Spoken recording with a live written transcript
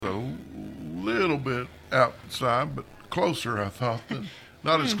little bit outside, but closer, I thought.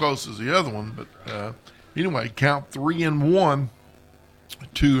 Not as close as the other one, but anyway, count 3-1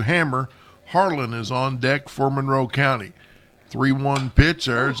 to Hammer. Harlan is on deck for Monroe County. 3-1 pitch.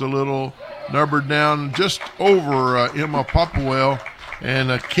 There's a little number down just over Emma Popwell.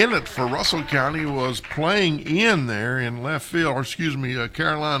 And Kennett for Russell County was playing in there in left field, or excuse me,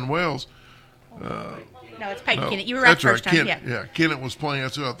 Caroline Wells. No, it's Peyton Kennett. You were right first time. Yeah, Kennett was playing.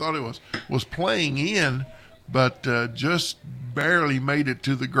 That's who I thought it was playing in, but just barely made it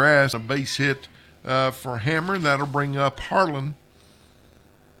to the grass. A base hit for Hammer. That'll bring up Harlan.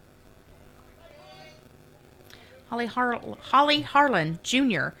 Holly Harlan,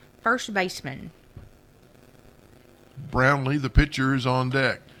 Jr., first baseman. Brownlee, the pitcher, is on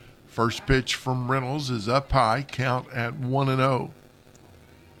deck. First pitch from Reynolds is up high, count at 1-0.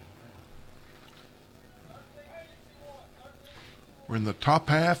 We're in the top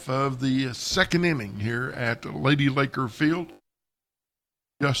half of the second inning here at Lady Laker Field.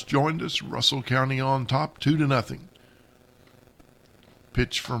 Just joined us, Russell County on top, 2-0.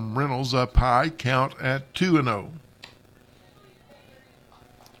 Pitch from Reynolds up high, count at 2-0.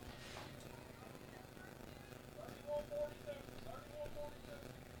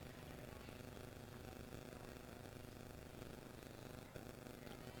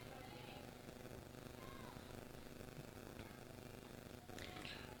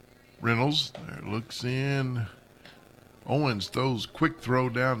 Reynolds there looks in. Owens throws quick throw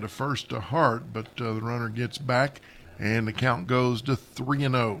down to first to Hart, but the runner gets back, and the count goes to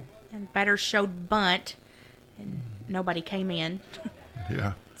 3-0. And batter showed bunt, and nobody came in.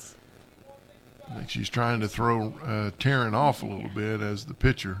 Yeah. I think she's trying to throw Taryn off a little bit as the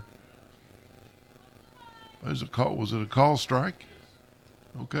pitcher. Was it a call strike?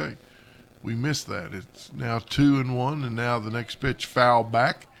 Okay. We missed that. It's now 2-1, and now the next pitch foul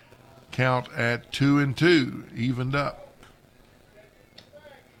back. Count at 2-2, evened up.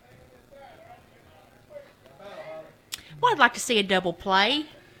 Well, I'd like to see a double play.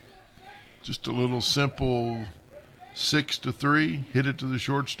 Just a little simple 6-3, hit it to the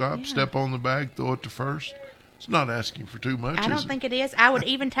shortstop, step on the bag, throw it to first. It's not asking for too much. I don't think it is. I would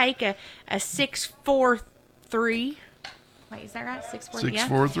even take a 6-4-3. Wait, is that right? 6-4-3.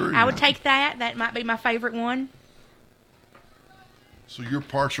 6-4-3. I would take that. That might be my favorite one. So you're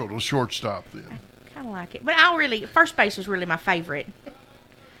partial to shortstop then? Kind of like it. But first base was really my favorite.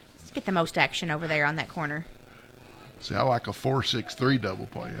 Let's get the most action over there on that corner. See, I like a 4-6-3 double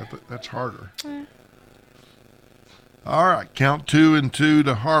play. That's harder. All right, count 2-2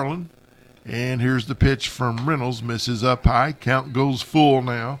 to Harlan. And here's the pitch from Reynolds. Misses up high. Count goes full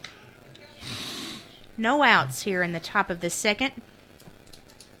now. No outs here in the top of the second.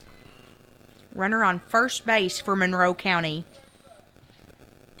 Runner on first base for Monroe County.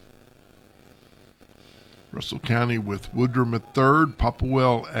 Russell County with Woodrum at third,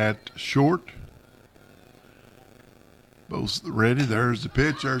 Popwell at short. Both ready. There's the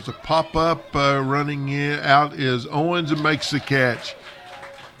pitch. There's a pop-up. Running out is Owens and makes the catch.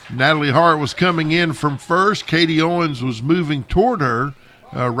 Natalie Hart was coming in from first. Katie Owens was moving toward her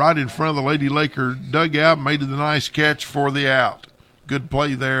right in front of the Lady Laker dugout. Made the nice catch for the out. Good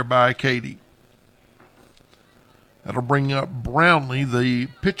play there by Katie. That'll bring up Brownlee, the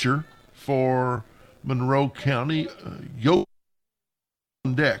pitcher for Monroe County. Yo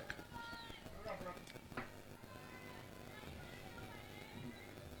on deck.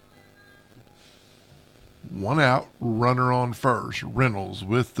 One out, runner on first. Reynolds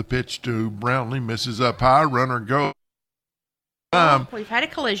with the pitch to Brownlee, misses up high, runner goes. We've had a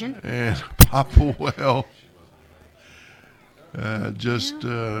collision. And Popwell just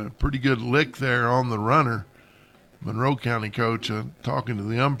a pretty good lick there on the runner. Monroe County coach talking to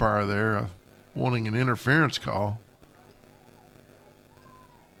the umpire there, wanting an interference call.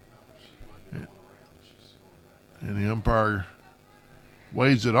 And the umpire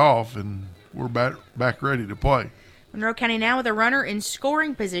waves it off, and we're back ready to play. Monroe County now with a runner in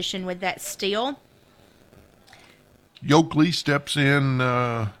scoring position with that steal. Yoakley steps in,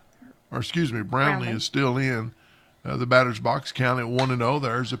 Brownlee is still in the batter's box. Count at 1-0.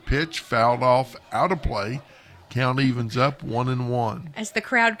 There's a pitch, fouled off, out of play. Count evens up 1-1. As the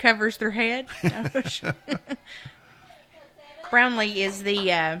crowd covers their head. Brownlee is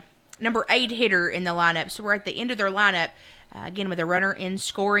the number 8 hitter in the lineup, so we're at the end of their lineup, again with a runner in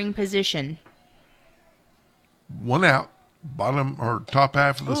scoring position. One out, bottom or top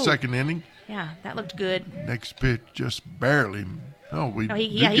half of the second inning. Yeah, that looked good. Next pitch just barely. He called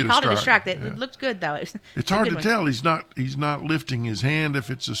it a strike. It looked good though. It's hard to tell. He's not lifting his hand. If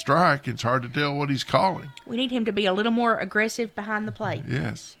it's a strike, it's hard to tell what he's calling. We need him to be a little more aggressive behind the plate.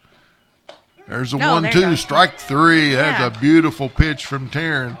 Yes. There's a No, there you 1-2, go. strike 3. That's Yeah. a beautiful pitch from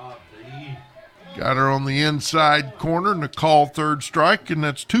Taryn. Got her on the inside corner, and a call third strike, and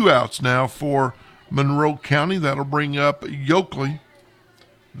that's 2 outs now for Monroe County. That'll bring up Yoakley,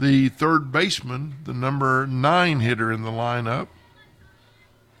 the third baseman, the number 9 hitter in the lineup.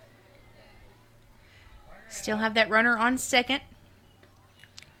 Still have that runner on second.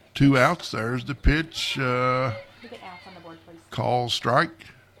 2 outs. There's the pitch. Look at outs on the board, please. Call strike.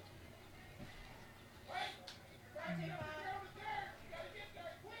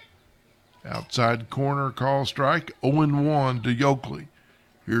 Outside corner, call strike. 0-1 to Yoakley.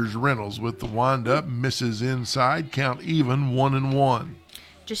 Here's Reynolds with the windup. Misses inside. Count even, 1-1.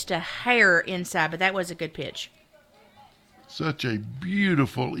 Just a hair inside, but that was a good pitch. Such a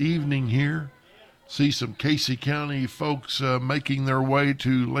beautiful evening here. See some Casey County folks making their way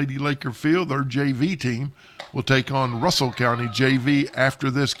to Lady Laker Field. Their JV team will take on Russell County JV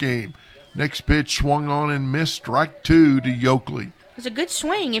after this game. Next pitch swung on and missed. Strike 2 to Yoakley. It was a good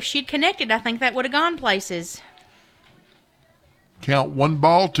swing. If she'd connected, I think that would have gone places. Count 1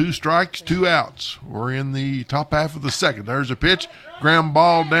 ball, 2 strikes, 2 outs. We're in the top half of the second. There's a pitch. Ground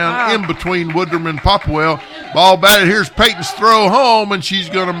ball down in between Woodrum and Popwell. Ball batted. Here's Peyton's throw home, and she's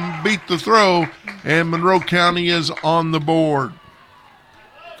going to beat the throw, and Monroe County is on the board.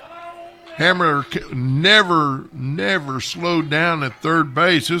 Hammer never slowed down at third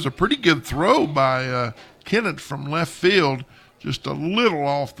base. It was a pretty good throw by Kennett from left field. Just a little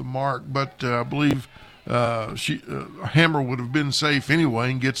off the mark, but I believe Hammer would have been safe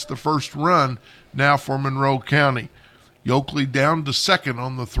anyway and gets the first run now for Monroe County. Yoakley down to second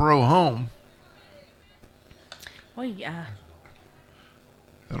on the throw home. Well, yeah.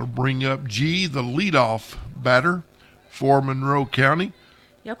 That'll bring up G, the leadoff batter for Monroe County.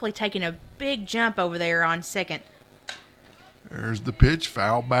 Yoakley taking a big jump over there on second. There's the pitch,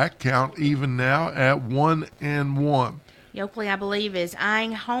 foul back, count even now at 1-1. Yoakley, I believe, is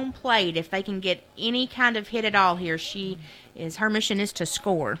eyeing home plate. If they can get any kind of hit at all here, her mission is to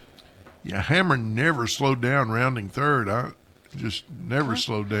score. Yeah, Hammer never slowed down rounding third. Just never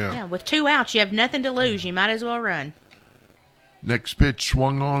slowed down. Yeah, with 2 outs, you have nothing to lose. You might as well run. Next pitch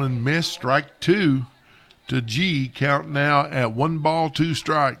swung on and missed. Strike 2 to G. Count now at 1 ball, 2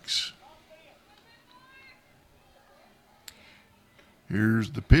 strikes.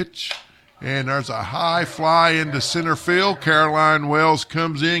 Here's the pitch. And there's a high fly into center field. Caroline Wells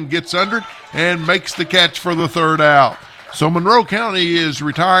comes in, gets under it, and makes the catch for the third out. So Monroe County is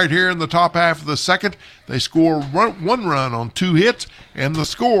retired here in the top half of the second. They score 1 run on 2 hits, and the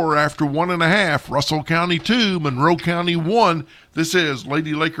score after 1.5, Russell County 2, Monroe County 1. This is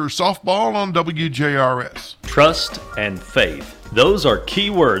Lady Lakers softball on WJRS. Trust and faith. Those are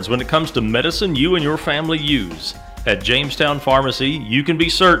key words when it comes to medicine you and your family use. At Jamestown Pharmacy, you can be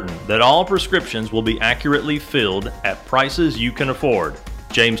certain that all prescriptions will be accurately filled at prices you can afford.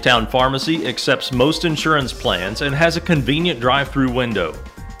 Jamestown Pharmacy accepts most insurance plans and has a convenient drive-through window.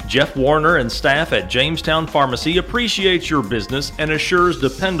 Jeff Warner and staff at Jamestown Pharmacy appreciates your business and assures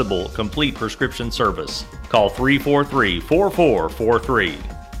dependable, complete prescription service. Call 343-4443.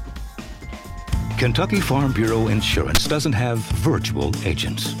 Kentucky Farm Bureau Insurance doesn't have virtual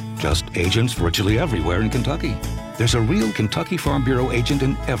agents, just agents virtually everywhere in Kentucky. There's a real Kentucky Farm Bureau agent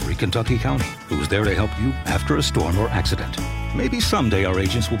in every Kentucky county who's there to help you after a storm or accident. Maybe someday our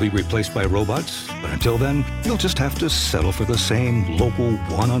agents will be replaced by robots, but until then, you'll just have to settle for the same local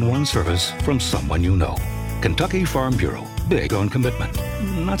one-on-one service from someone you know. Kentucky Farm Bureau, big on commitment,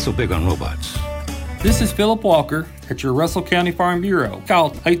 not so big on robots. This is Philip Walker at your Russell County Farm Bureau.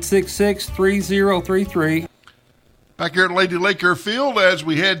 Call 866-3033. Back here at Lady Laker Field as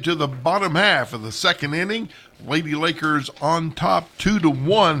we head to the bottom half of the second inning. Lady Lakers on top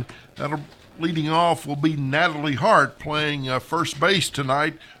 2-1. Leading off will be Natalie Hart playing first base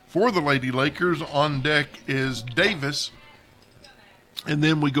tonight for the Lady Lakers. On deck is Davis. And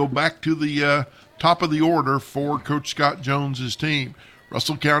then we go back to the top of the order for Coach Scott Jones's team.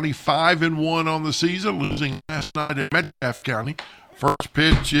 Russell County 5-1 on the season, losing last night at Metcalfe County. First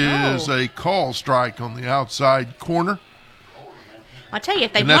pitch is a call strike on the outside corner. I'll tell you,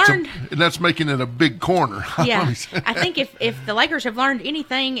 if they've learned... and that's making it a big corner. Yeah, I think if the Lakers have learned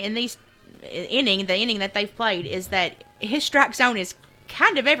anything in the inning that they've played, is that his strike zone is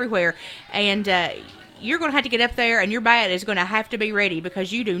kind of everywhere. And you're going to have to get up there, and your bat is going to have to be ready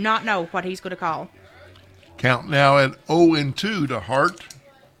because you do not know what he's going to call. Count now at 0-2 to Hart.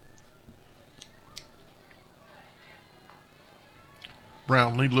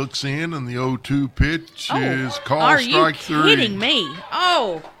 Brownlee looks in, and the 0-2 pitch is called strike 3. Are you kidding me?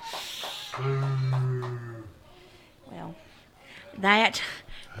 Oh. Well, that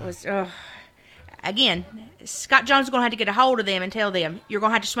was again, Scott Jones is going to have to get a hold of them and tell them, you're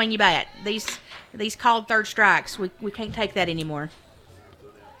going to have to swing your bat. These called third strikes, we can't take that anymore.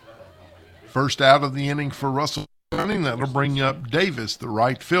 First out of the inning for Russell County. That'll bring up Davis, the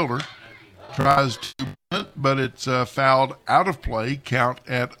right fielder. Tries to bunt, but it's fouled out of play. Count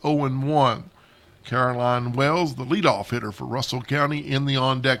at 0-1. Caroline Wells, the leadoff hitter for Russell County, in the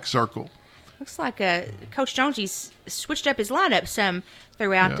on-deck circle. Looks like Coach Jonesy's switched up his lineup some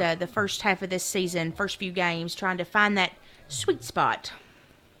throughout the first half of this season, first few games, trying to find that sweet spot.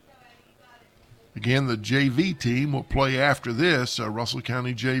 Again, the JV team will play after this. Russell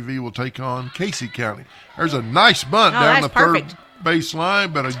County JV will take on Casey County. There's a nice bunt down the third base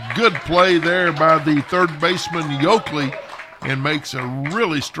line, but a good play there by the third baseman, Yoakley, and makes a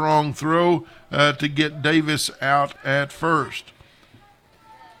really strong throw to get Davis out at first.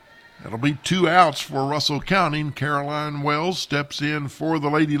 That'll be 2 outs for Russell County, and Caroline Wells steps in for the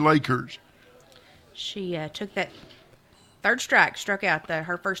Lady Lakers. She took that third strike, struck out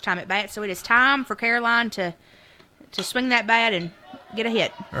her first time at bat, so it is time for Caroline to swing that bat and get a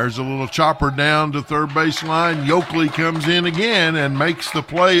hit. There's a little chopper down to third base line. Yoakley comes in again and makes the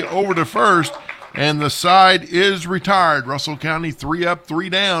play over to first, and the side is retired. Russell County 3 up,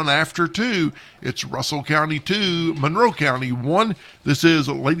 3 down after 2. It's Russell County 2, Monroe County 1. This is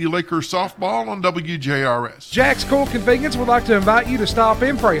Lady Lakers softball on WJRS. Jack's Cool Convenience would like to invite you to stop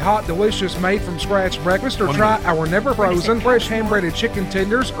in for a hot, delicious, made-from-scratch breakfast, or try our never-frozen, fresh hand-breaded chicken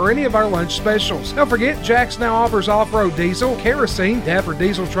tenders, or any of our lunch specials. Don't forget, Jack's now offers off-road diesel, kerosene, DEF for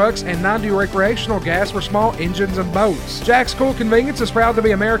diesel trucks, and 90 recreational gas for small engines and boats. Jack's Cool Convenience is proud to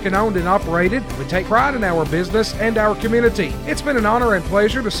be American-owned and operated. We take pride in our business and our community. It's been an honor and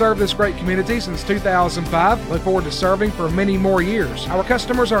pleasure to serve this great community since 2005. Look forward to serving for many more years. Our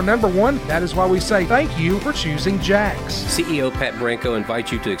customers are number one. That is why we say thank you for choosing Jack's. CEO Pat Branco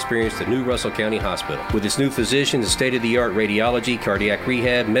invites you to experience the new Russell County Hospital. With its new physicians, state-of-the-art radiology, cardiac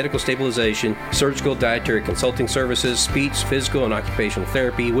rehab, medical stabilization, surgical, dietary consulting services, speech, physical and occupational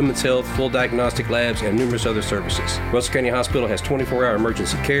therapy, women's health, full diagnostic labs, and numerous other services. Russell County Hospital has 24-hour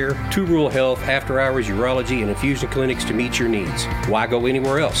emergency care, 2 rural health, after-hours urology, and infusion clinics to meet your needs. Why go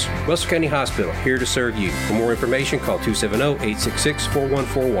anywhere else? Russell County Hospital, here to serve you. For more information, call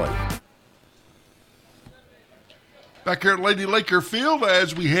 270-866-4141. Back here at Lady Laker Field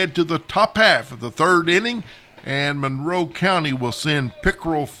as we head to the top half of the third inning, and Monroe County will send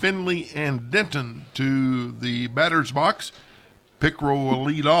Pickerel, Finley, and Denton to the batter's box. Pickerel will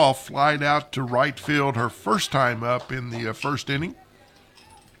lead off, flied out to right field her first time up in the first inning.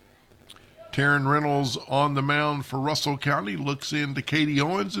 Taryn Reynolds on the mound for Russell County, looks into Katie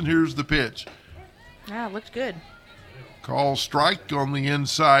Owens, and here's the pitch. Yeah, it looked good. Call strike on the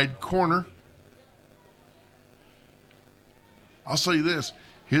inside corner. I'll say this,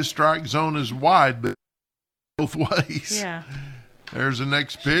 his strike zone is wide, but both ways. Yeah. There's the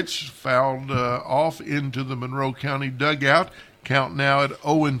next pitch, fouled off into the Monroe County dugout. Count now at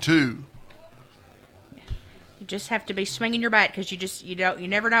 0-2. You just have to be swinging your bat because you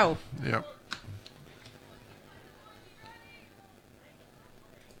never know. Yep.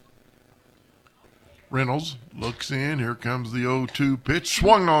 Reynolds looks in. Here comes the 0-2 pitch.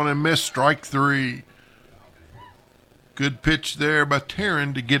 Swung on and missed, strike 3. Good pitch there by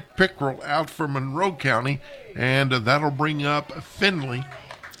Taryn to get Pickerel out for Monroe County, and that'll bring up Finley.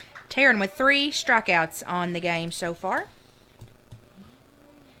 Taryn with 3 strikeouts on the game so far.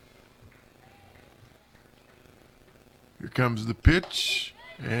 Here comes the pitch,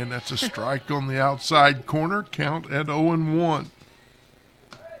 and that's a strike on the outside corner. Count at 0-1.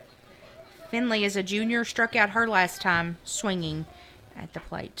 Finley is a junior, struck out her last time swinging at the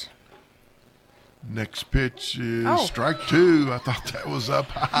plate. Next pitch is strike 2. I thought that was up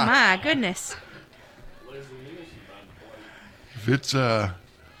high. My goodness. If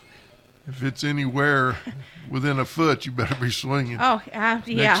it's anywhere within a foot, you better be swinging. Oh, yeah.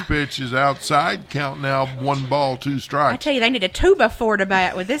 Next pitch is outside. Count now 1 ball, 2 strikes. I tell you, they need a 2x4 to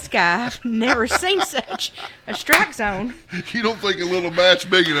bat with this guy. I've never seen such a strike zone. You don't think a little bat's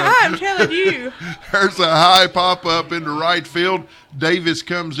big enough? I'm telling you. There's a high pop up into right field. Davis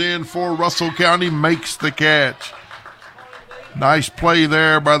comes in for Russell County, makes the catch. Nice play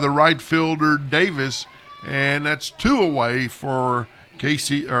there by the right fielder, Davis, and that's 2 away for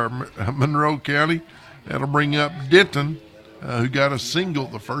Monroe County. That'll bring up Denton, who got a single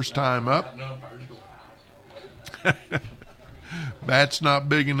the first time up. Bat's not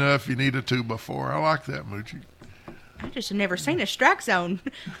big enough. You need a 2x4. I like that, Moochie. I just have never seen a strike zone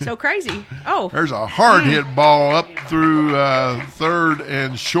so crazy. Oh. There's a hard hit ball up through third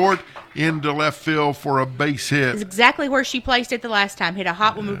and short into left field for a base hit. It's exactly where she placed it the last time. Hit a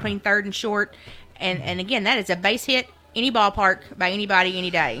hot one between third and short. And again, that is a base hit, any ballpark, by anybody, any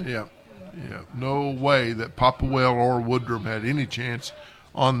day. Yeah. No way that Popplewell or Woodrum had any chance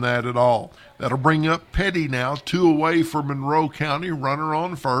on that at all. That'll bring up Petty now, 2 away for Monroe County, runner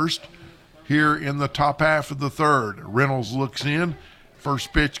on first here in the top half of the third. Reynolds looks in.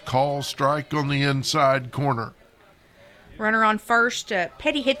 First pitch, call, strike on the inside corner. Runner on first.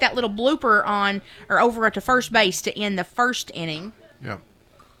 Petty hit that little blooper over to first base to end the first inning. Yeah.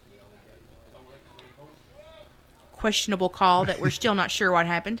 Questionable call that we're still not sure what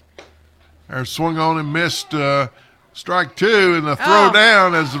happened. There, swung on and missed. Strike 2, and the throw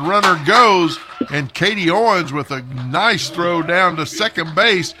down as the runner goes, and Katie Owens with a nice throw down to second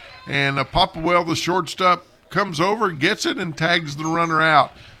base, and Popplewell, the shortstop, comes over, gets it, and tags the runner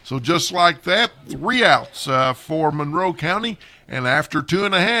out. So just like that, 3 outs for Monroe County, and after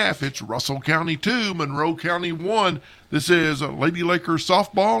 2.5, it's Russell County 2, Monroe County 1. This is Lady Lakers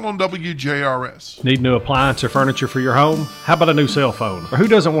softball on WJRS. Need new appliance or furniture for your home? How about a new cell phone? Or who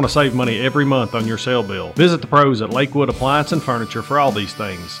doesn't want to save money every month on your cell bill? Visit the pros at Lakewood Appliance and Furniture for all these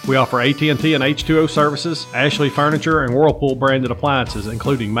things. We offer AT&T and H2O services, Ashley Furniture, and Whirlpool branded appliances,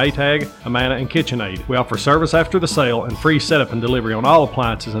 including Maytag, Amana, and KitchenAid. We offer service after the sale and free setup and delivery on all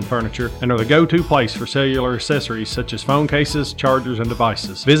appliances and furniture, and are the go-to place for cellular accessories such as phone cases, chargers, and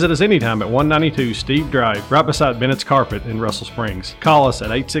devices. Visit us anytime at 192 Steve Drive, right beside Bennett's Carpet in Russell Springs. Call us at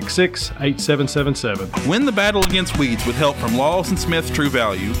 866-8777. Win the battle against weeds with help from Lawless & Smith True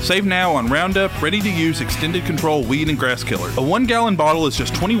Value. Save now on Roundup, ready-to-use extended control weed and grass killer. A 1-gallon bottle is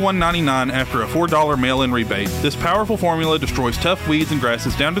just $21.99 after a $4 mail-in rebate. This powerful formula destroys tough weeds and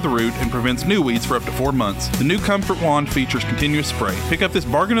grasses down to the root and prevents new weeds for up to 4 months. The new Comfort Wand features continuous spray. Pick up this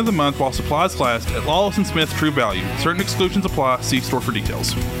bargain of the month while supplies last at Lawless & Smith True Value. Certain exclusions apply. See store for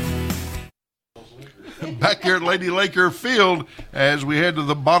details. Back here at Lady Laker Field as we head to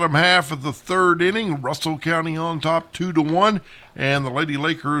the bottom half of the third inning. Russell County on top 2-1, and the Lady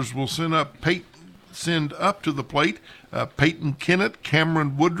Lakers will send up to the plate Peyton Kennett,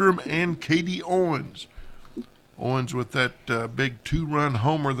 Cameron Woodrum, and Katie Owens. Owens with that big 2-run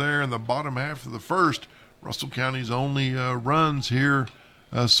homer there in the bottom half of the first. Russell County's only runs here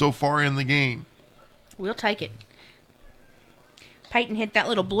so far in the game. We'll take it. Peyton hit that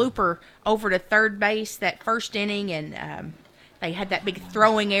little blooper over to third base that first inning, and they had that big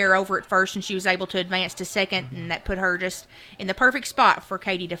throwing error over at first, and she was able to advance to second, and that put her just in the perfect spot for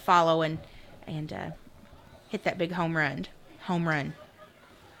Katie to follow and hit that big home run.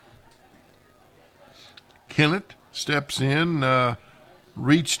 Kennett steps in,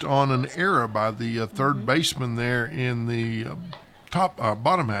 reached on an error by the third baseman there in the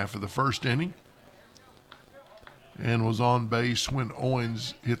bottom half of the first inning, and was on base when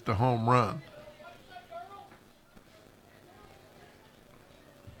Owens hit the home run.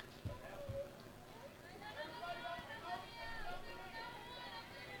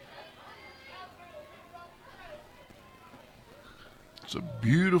 It's a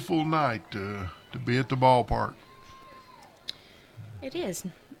beautiful night to be at the ballpark. It is.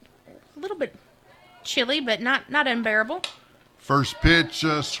 A little bit chilly, but not unbearable. First pitch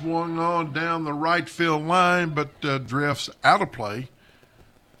swung on down the right field line, but drifts out of play.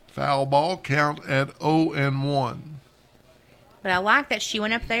 Foul ball, count at 0-1. But I like that she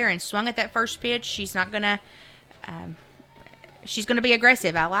went up there and swung at that first pitch. She's not gonna. She's gonna be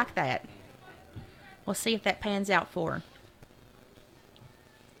aggressive. I like that. We'll see if that pans out for her.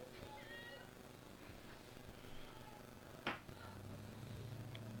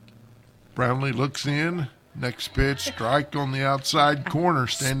 Brownlee looks in. Next pitch, strike on the outside corner,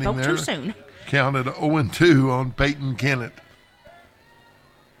 standing there. Spoke too soon. Counted 0-2 on Peyton Kennett.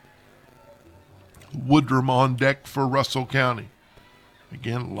 Woodrum on deck for Russell County.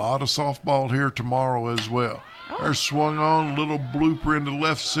 Again, a lot of softball here tomorrow as well. They're swung on, a little blooper into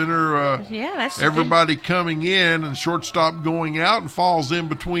left center. That's everybody coming in, and shortstop going out, and falls in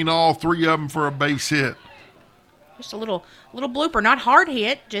between all three of them for a base hit. Just a little blooper, not hard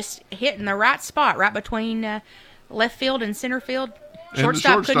hit, just hit in the right spot, right between left field and center field.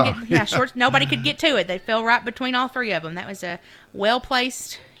 Shortstop couldn't get, nobody could get to it. They fell right between all three of them. That was a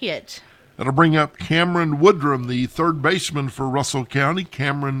well-placed hit. That'll bring up Cameron Woodrum, the third baseman for Russell County.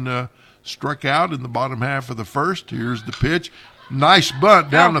 Cameron struck out in the bottom half of the first. Here's the pitch. Nice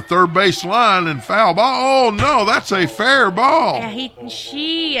bunt down the third base line and foul ball. Oh, no, that's a fair ball.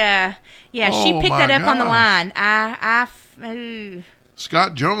 Yeah, she picked that up on the line.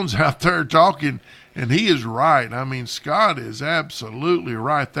 Scott Jones out there talking, and he is right. I mean, Scott is absolutely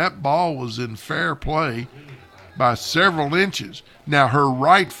right. That ball was in fair play. by several inches. Now, her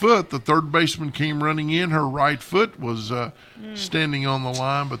right foot, the third baseman came running in. Her right foot was standing on the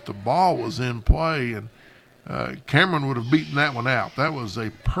line, but the ball was in play, and Cameron would have beaten that one out. That was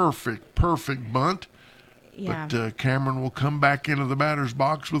a perfect bunt. Yeah. But Cameron will come back into the batter's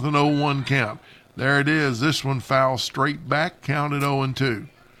box with an 0-1 count. There it is. This one fouls straight back, counted 0-2.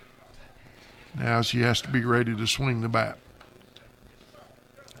 Now she has to be ready to swing the bat.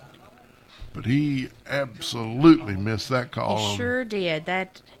 But he absolutely missed that call. He sure did.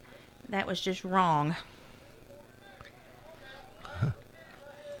 That was just wrong.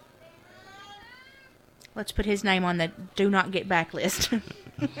 Let's put his name on the do not get back list.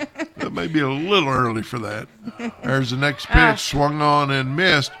 That may be a little early for that. There's the next pitch, swung on and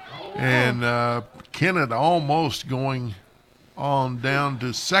missed. And Kennett almost going on down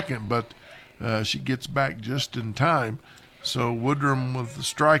to second, but she gets back just in time. So Woodrum with the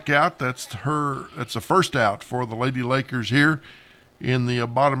strikeout. That's a first out for the Lady Lakers here in the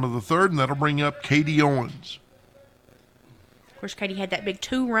bottom of the third, and that'll bring up Katie Owens. Of course, Katie had that big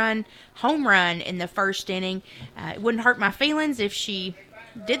 2-run home run in the first inning. It wouldn't hurt my feelings if she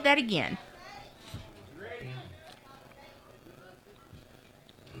did that again.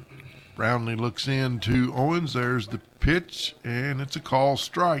 Brownlee looks in to Owens. There's the pitch, and it's a call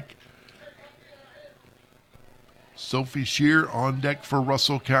strike. Sophie Shear on deck for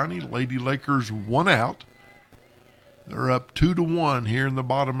Russell County. Lady Lakers 1 out. They're up 2-1 here in the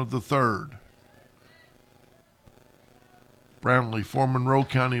bottom of the third. Brownlee for Monroe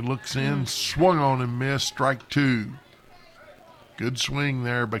County looks in, swung on and missed, strike 2. Good swing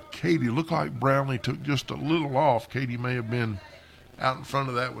there, but Katie looked like Brownlee took just a little off. Katie may have been out in front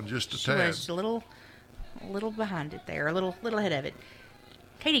of that one just a tad. She was a little behind it there, a little ahead of it.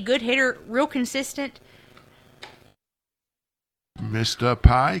 Katie, good hitter, real consistent. Missed up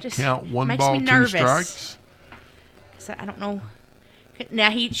high, Just count 1 makes ball, me 2 nervous. strikes. So I don't know.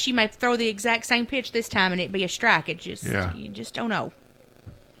 Now she may throw the exact same pitch this time and it be a strike. You just don't know.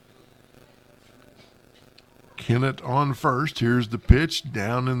 Kennett on first. Here's the pitch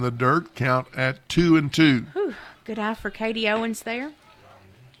down in the dirt. Count at 2-2. Whew, good eye for Katie Owens there.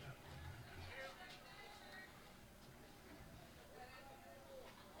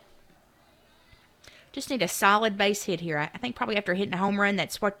 Just need a solid base hit here. I think probably after hitting a home run,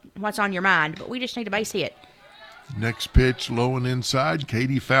 that's what's on your mind. But we just need a base hit. Next pitch, low and inside.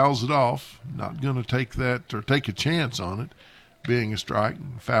 Katie fouls it off. Not going to take that or take a chance on it being a strike.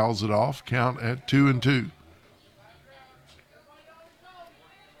 Fouls it off. Count at 2-2.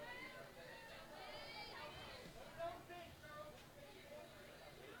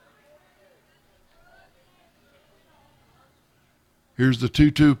 Here's the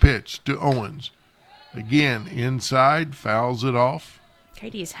 2-2 pitch to Owens. Again, inside, fouls it off.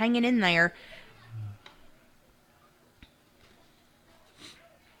 Katie is hanging in there.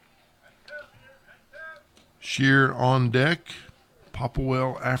 Shear on deck.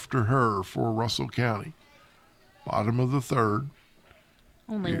 Popplewell after her for Russell County. Bottom of the third.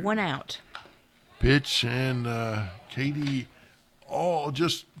 Only one out. Pitch, and Katie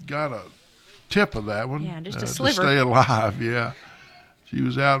just got a tip of that one. Yeah, just a sliver. To stay alive, yeah. She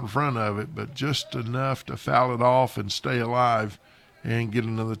was out in front of it, but just enough to foul it off and stay alive and get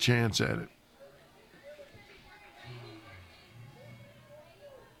another chance at it.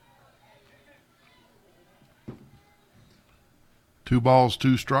 Two balls,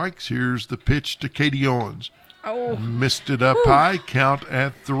 2 strikes. Here's the pitch to Katie Owens. Oh. Missed it up high. Count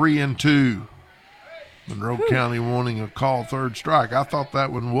at 3-2. Monroe County wanting a call third strike. I thought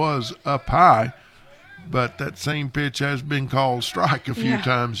that one was up high, but that same pitch has been called strike a few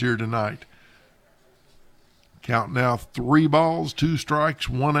times here tonight. Count now 3 balls, 2 strikes,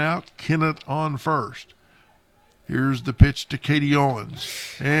 1 out. Kennett on first. Here's the pitch to Katie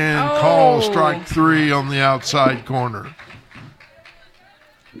Owens. And call strike 3 on the outside corner.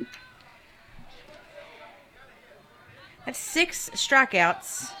 That's 6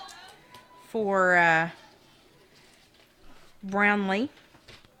 strikeouts for Brownlee.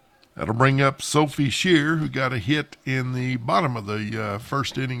 That'll bring up Sophie Shear, who got a hit in the bottom of the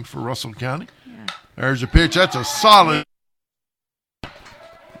first inning for Russell County. Yeah. There's a pitch. That's a solid.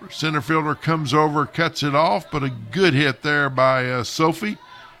 Center fielder comes over, cuts it off, but a good hit there by Sophie.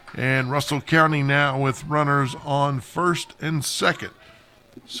 And Russell County now with runners on first and second.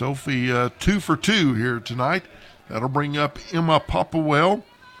 Sophie 2 for 2 here tonight. That'll bring up Emma Popplewell,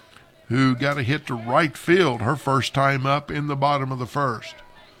 who got a hit to right field her first time up in the bottom of the first.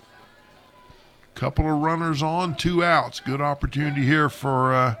 Couple of runners on, 2 outs. Good opportunity here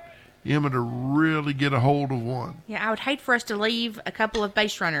for Emma to really get a hold of one. Yeah, I would hate for us to leave a couple of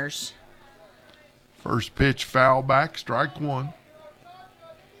base runners. First pitch foul back, strike one.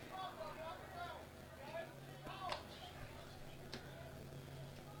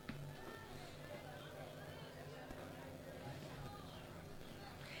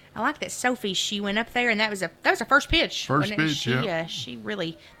 I like that Sophie, she went up there, and that was a first pitch. First pitch, yeah. She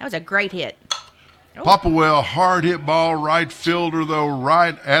really, that was a great hit. Oh. Popplewell, hard hit ball, right fielder, though,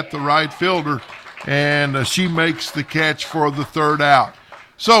 right at the right fielder, and she makes the catch for the third out.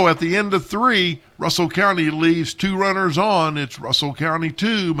 So at the end of 3, Russell County leaves 2 runners on. It's Russell County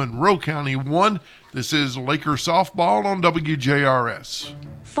 2, Monroe County 1. This is Laker softball on WJRS.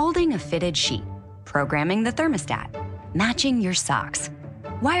 Folding a fitted sheet, programming the thermostat, matching your socks.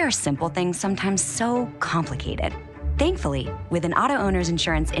 Why are simple things sometimes so complicated? Thankfully, with an Auto Owners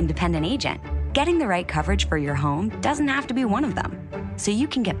Insurance independent agent, getting the right coverage for your home doesn't have to be one of them. So you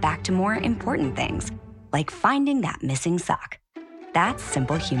can get back to more important things, like finding that missing sock. That's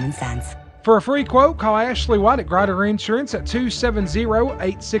simple human sense. For a free quote, call Ashley White at Grider Insurance at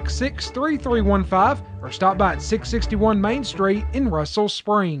 270-866-3315 or stop by at 661 Main Street in Russell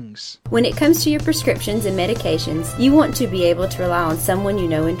Springs. When it comes to your prescriptions and medications, you want to be able to rely on someone you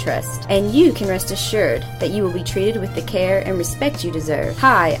know and trust. And you can rest assured that you will be treated with the care and respect you deserve.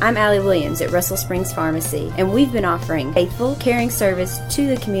 Hi, I'm Allie Williams at Russell Springs Pharmacy, and we've been offering faithful, caring service to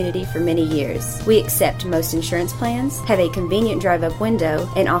the community for many years. We accept most insurance plans, have a convenient drive-up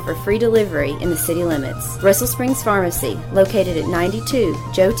window, and offer free delivery in the city limits. Russell Springs Pharmacy, located at 92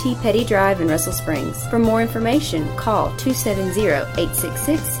 Joe T. Petty Drive in Russell Springs. For more information, call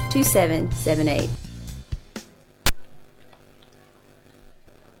 270-866-2778.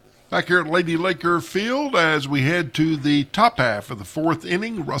 Back here at Lady Laker Field as we head to the top half of the 4th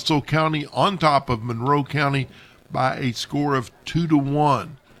inning. Russell County on top of Monroe County by a score of 2-1.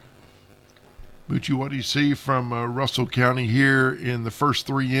 Bucci, what do you see from Russell County here in the first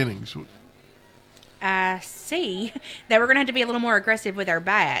 3 innings? I see that we're going to have to be a little more aggressive with our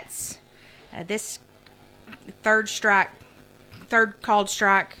bats. This third called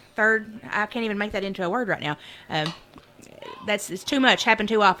strike, I can't even make that into a word right now. It's too much, happened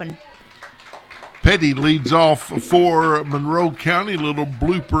too often. Petty leads off for Monroe County. Little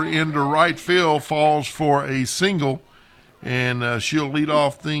blooper into right field, falls for a single, and she'll lead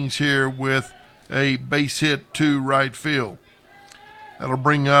off things here with a base hit to right field. That'll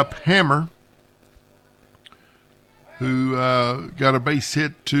bring up Hammer, who got a base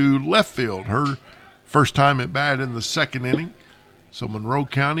hit to left field. Her first time at bat in the 2nd inning. So Monroe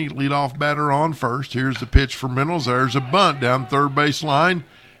County leadoff batter on first. Here's the pitch for Minnells. There's a bunt down third base line,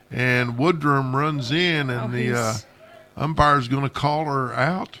 and Woodrum runs in, and the umpire's going to call her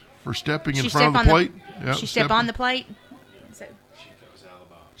out for stepping in front of the plate. She stepped on the plate?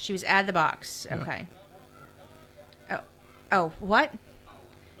 She was out of the box. Okay. Oh, what?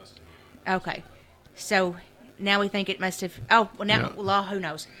 Okay. So now we think it must have. Oh, well, now, well, who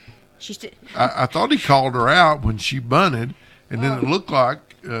knows? I thought he called her out when she bunted, and then it looked like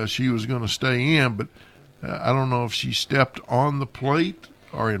she was going to stay in, but I don't know if she stepped on the plate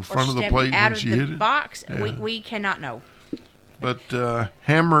or in front of the plate when she hit it. Box. Yeah. We cannot know. But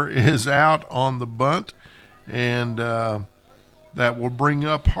Hammer is out on the bunt, and that will bring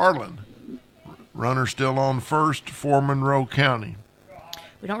up Harlan. Runner still on first for Monroe County.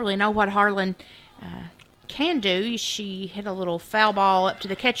 We don't really know what Harlan can do. She hit a little foul ball up to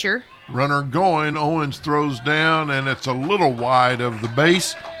the catcher. Runner going. Owens throws down, and it's a little wide of the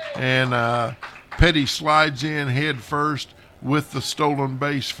base. And Petty slides in head first with the stolen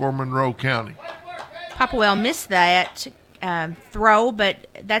base for Monroe County. Popplewell missed that throw, but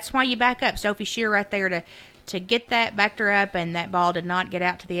that's why you back up. Sophie Shear right there to get that, backed her up, and that ball did not get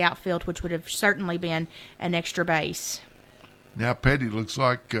out to the outfield, which would have certainly been an extra base. Now Petty looks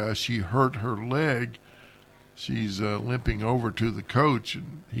like she hurt her leg. She's limping over to the coach,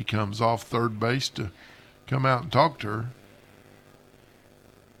 and he comes off third base to come out and talk to her.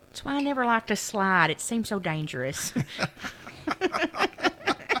 That's why I never like to slide. It seems so dangerous.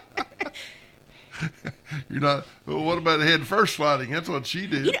 You're not. Well, what about head first sliding? That's what she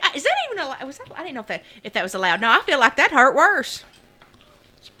did. Is that even allowed? I didn't know if that was allowed. No, I feel like that hurt worse.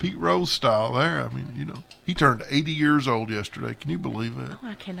 It's Pete Rose style there. I mean, he turned 80 years old yesterday. Can you believe that? Oh,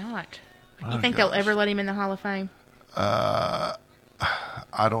 I cannot. You think they'll ever let him in the Hall of Fame? I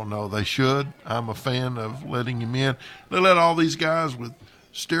don't know. They should. I'm a fan of letting him in. They let all these guys with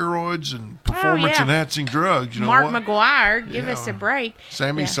steroids and performance-enhancing drugs. You know Mark what? McGuire, give us a break.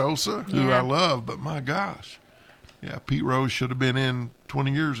 Sammy Sosa, who I love, but my gosh. Yeah, Pete Rose should have been in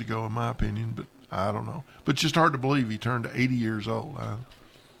 20 years ago, in my opinion, but I don't know. But it's just hard to believe he turned 80 years old.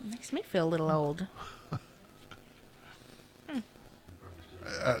 Makes me feel a little old.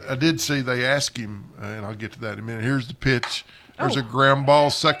 I did see they asked him, and I'll get to that in a minute. Here's the pitch. There's a ground ball,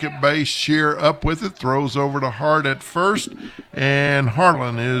 second base. Shear up with it, throws over to Hart at first, and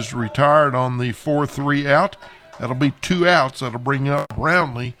Harlan is retired on the 4-3 out. That'll be 2 outs. That'll bring up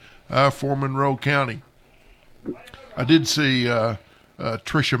Brownlee for Monroe County. I did see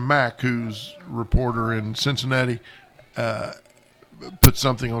Tricia Mack, who's a reporter in Cincinnati, put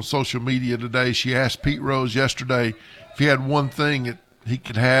something on social media today. She asked Pete Rose yesterday if he had one thing that he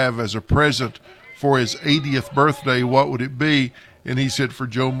could have as a present for his 80th birthday, what would it be? And he said for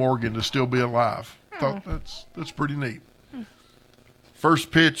Joe Morgan to still be alive. Thought that's pretty neat.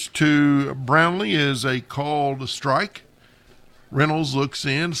 First pitch to Brownlee is a called strike. Reynolds looks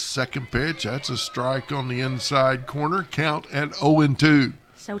in. Second pitch, that's a strike on the inside corner. Count at 0-2.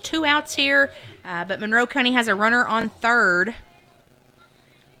 So 2 outs here, but Monroe County has a runner on third.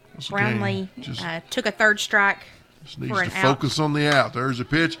 Brownlee took a third strike. Just needs to focus on the out. There's a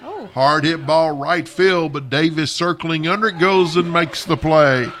pitch. Hard hit ball right field, but Davis circling under it goes and makes the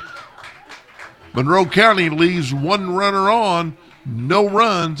play. Monroe County leaves 1 runner on. No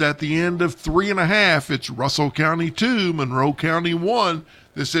runs at the end of 3.5. It's Russell County 2, Monroe County 1.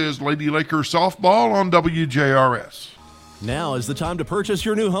 This is Lady Lakers softball on WJRS. Now is the time to purchase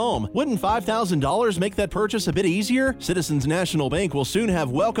your new home. Wouldn't $5,000 make that purchase a bit easier? Citizens National Bank will soon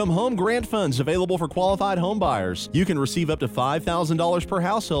have Welcome Home Grant Funds available for qualified home buyers. You can receive up to $5,000 per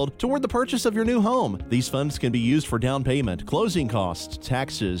household toward the purchase of your new home. These funds can be used for down payment, closing costs,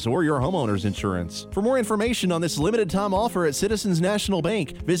 taxes, or your homeowner's insurance. For more information on this limited time offer at Citizens National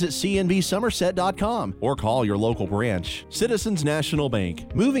Bank, visit cnbsomerset.com or call your local branch. Citizens National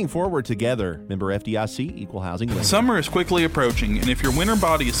Bank. Moving forward together. Member FDIC, Equal Housing Lender. Summer is quickly approaching, and if your winter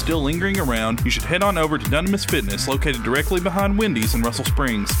body is still lingering around, you should head on over to Dunamis Fitness, located directly behind Wendy's in Russell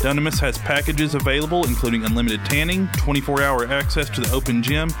Springs. Dunamis has packages available including unlimited tanning, 24-hour access to the open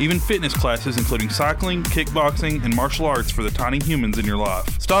gym, even fitness classes including cycling, kickboxing, and martial arts for the tiny humans in your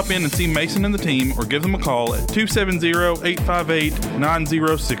life. Stop in and see Mason and the team, or give them a call at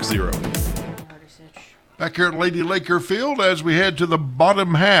 270-858-9060. Back here at Lady Laker Field as we head to the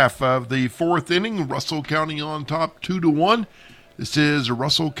bottom half of the 4th inning. Russell County on top 2-1. This is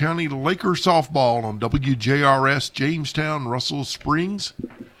Russell County Laker softball on WJRS Jamestown, Russell Springs.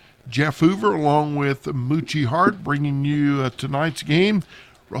 Jeff Hoover along with Moochie Hart bringing you tonight's game.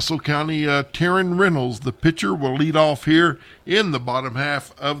 Russell County Taryn Reynolds, the pitcher, will lead off here in the bottom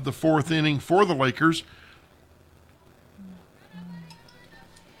half of the 4th inning for the Lakers.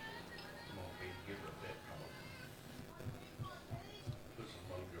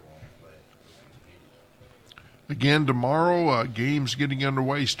 Again, tomorrow, games getting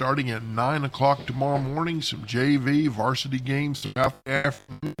underway starting at 9 o'clock tomorrow morning. Some JV varsity games throughout the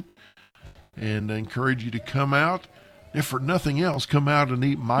afternoon. And I encourage you to come out. If for nothing else, come out and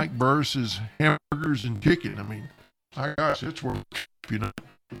eat Mike Burris's hamburgers and chicken. I mean, my gosh, it's worth it, you know.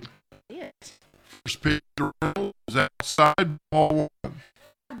 Yes. First pitch is outside, ball 1.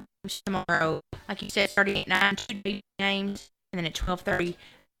 Tomorrow, like you said, starting at 9, 2 games, and then at 12:30,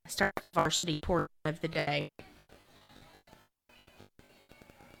 start the varsity portion of the day.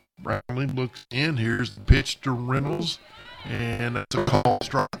 Brownlee looks in. Here's the pitch to Reynolds, and that's a call.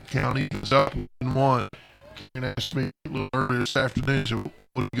 Strike. County is up 1. Karen asked me a little earlier this afternoon, so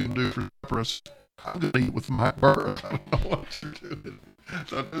what are you going to do for supper? I said, I'm going to eat with Mike Burr. I don't know what you're doing.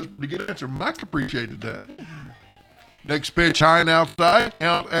 So that's a pretty good answer. Mike appreciated that. Next pitch, high and outside,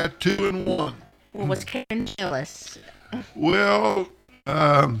 out at 2-1. Well, was Karen jealous? Well,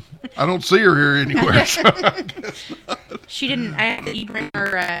 I don't see her here anywhere. So I guess not. She didn't ask that you bring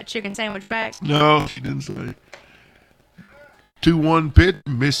her chicken sandwich back? No, she didn't say. 2-1 pitch,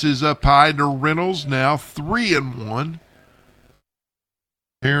 misses up high to Reynolds, now 3-1.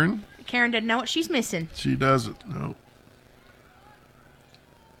 Karen doesn't know what she's missing. She doesn't, no.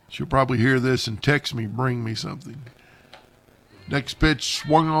 She'll probably hear this and text me, bring me something. Next pitch,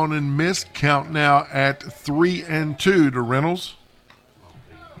 swung on and missed. Count now at 3-2 to Reynolds.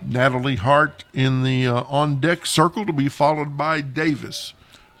 Natalie Hart in the on-deck circle to be followed by Davis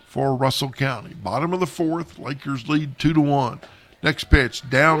for Russell County. Bottom of the 4th, Lakers lead 2-1. Next pitch,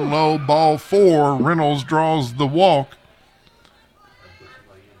 down low, ball 4. Reynolds draws the walk.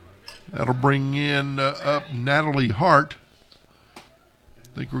 That'll bring in up Natalie Hart. I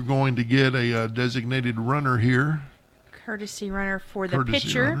think we're going to get a designated runner here. Courtesy runner for the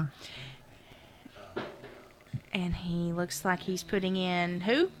pitcher. Runner. And he looks like he's putting in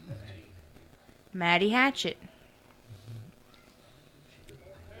who? Maddie Hatchett.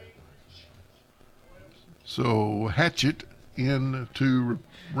 So Hatchett in to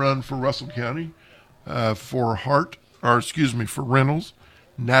run for Russell County for Reynolds.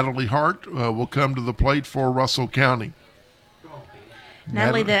 Natalie Hart will come to the plate for Russell County.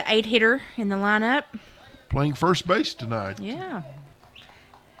 Natalie, the 8-hitter in the lineup. Playing first base tonight. Yeah.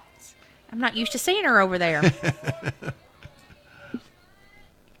 I'm not used to seeing her over there.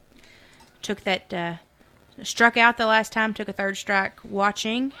 Took that, struck out the last time, took a third strike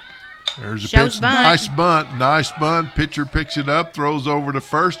watching. There's a Shows pitch. bunt. Nice bunt. Pitcher picks it up, throws over to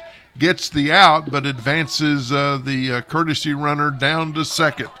first, gets the out, but advances the courtesy runner down to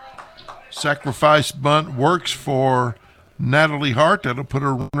second. Sacrifice bunt works for Natalie Hart. That'll put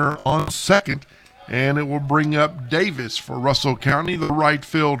her runner on second, and it will bring up Davis for Russell County, the right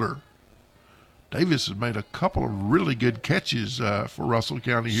fielder. Davis has made a couple of really good catches for Russell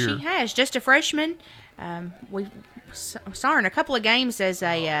County here. She has. Just a freshman. We saw her in a couple of games as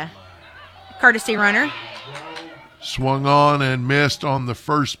a courtesy runner. Swung on and missed on the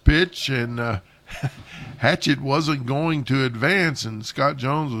first pitch, and Hatchett wasn't going to advance, and Scott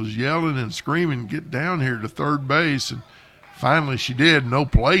Jones was yelling and screaming, "Get down here to third base," and finally she did. No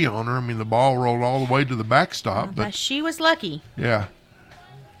play on her. I mean, the ball rolled all the way to the backstop. But she was lucky. Yeah.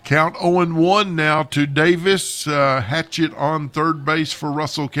 Count 0-1 now to Davis. Hatchett on third base for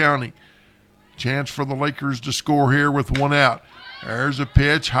Russell County. Chance for the Lakers to score here with one out. There's a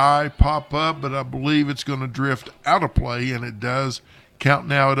pitch, high pop up, but I believe it's going to drift out of play, and it does. Count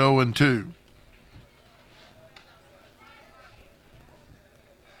now at 0-2.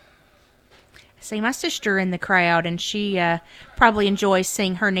 See my sister in the crowd, and she probably enjoys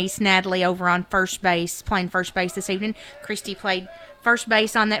seeing her niece Natalie over on first base, playing first base this evening. Christy played first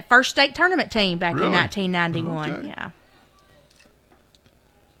base on that first state tournament team back in 1991. Okay. Yeah.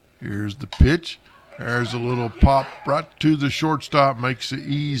 Here's the pitch. There's a little pop right to the shortstop, makes an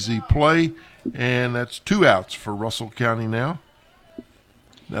easy play, and that's 2 outs for Russell County now.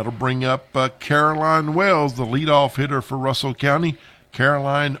 That'll bring up Caroline Wells, the leadoff hitter for Russell County.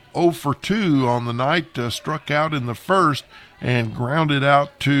 Caroline 0 for 2 on the night, struck out in the first and grounded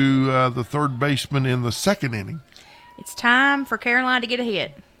out to the third baseman in the second inning. It's time for Caroline to get a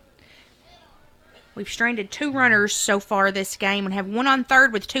hit. We've stranded 2 runners so far this game and have 1 on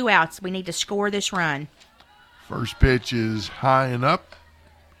third with 2 outs. We need to score this run. First pitch is high and up.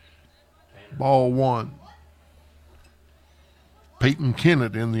 Ball 1. Peyton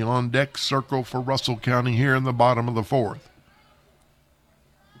Kennett in the on-deck circle for Russell County here in the bottom of the 4th.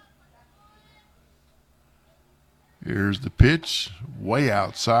 Here's the pitch, way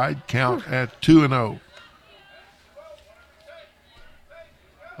outside. Count at 2-0.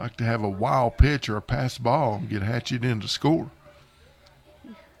 Like to have a wild pitch or a pass ball and get Hatchett in to score.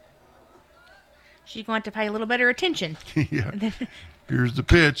 She's going to have to pay a little better attention. Yeah. Here's the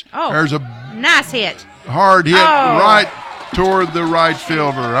pitch. Oh, there's a nice hit. Hard hit right toward the right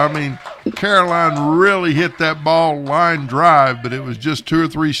fielder. I mean, Caroline really hit that ball line drive, but it was just 2 or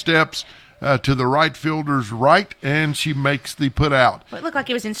 3 steps to the right fielder's right, and she makes the put out. Well, it looked like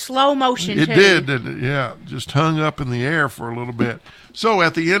it was in slow motion, It too. did, didn't it? Yeah, just hung up in the air for a little bit. So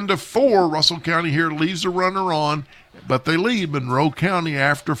at the end of 4, Russell County here leaves a runner on, but they lead Monroe County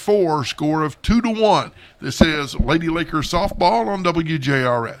after 4, score of 2-1. This is Lady Lakers softball on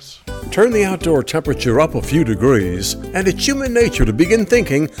WJRS. Turn the outdoor temperature up a few degrees, and it's human nature to begin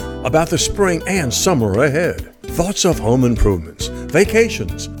thinking about the spring and summer ahead. Thoughts of home improvements,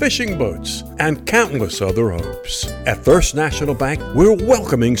 vacations, fishing boats, and countless other hopes. At First National Bank, we're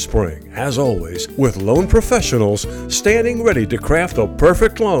welcoming spring, as always, with loan professionals standing ready to craft the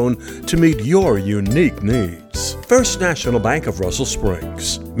perfect loan to meet your unique needs. First National Bank of Russell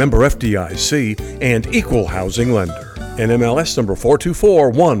Springs, member FDIC, and equal housing lender. NMLS number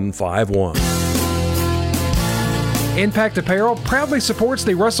 424151. Impact Apparel proudly supports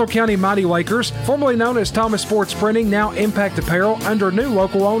the Russell County Mighty Lakers, formerly known as Thomas Sports Printing, now Impact Apparel, under new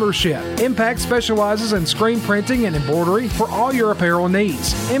local ownership. Impact specializes in screen printing and embroidery for all your apparel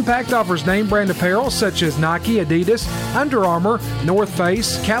needs. Impact offers name brand apparel such as Nike, Adidas, Under Armour, North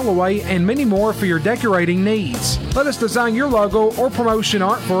Face, Callaway, and many more for your decorating needs. Let us design your logo or promotion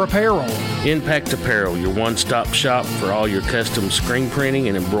art for apparel. Impact Apparel, your one-stop shop for all your custom screen printing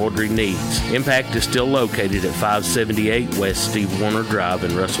and embroidery needs. Impact is still located at 578 West Steve Warner Drive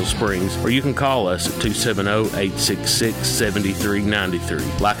in Russell Springs, or you can call us at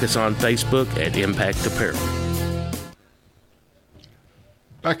 270-866-7393. Like us on Facebook at Impact Apparel.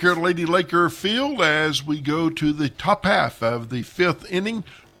 Back here at Lady Laker Field as we go to the top half of the 5th inning.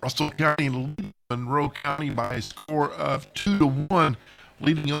 Russell County leads Monroe County by a score of 2-1.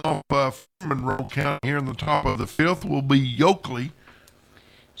 Leading off from Monroe County here in the top of the 5th will be Yoakley.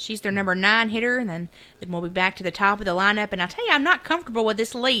 She's their number 9 hitter, and then we'll be back to the top of the lineup. And I tell you, I'm not comfortable with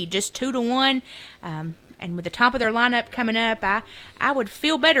this lead, just 2-1. And with the top of their lineup coming up, I would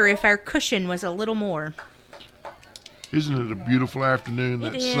feel better if our cushion was a little more. Isn't it a beautiful afternoon?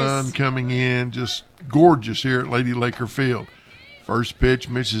 It That is. sun coming in, just gorgeous here at Lady Laker Field. First pitch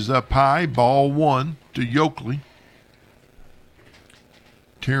misses up high, ball 1 to Yoakley.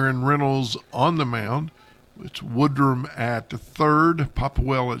 Taryn Reynolds on the mound. It's Woodrum at third,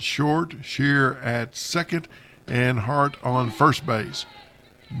 Popwell at short, Shear at second, and Hart on first base.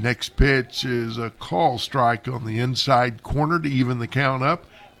 Next pitch is a call strike on the inside corner to even the count up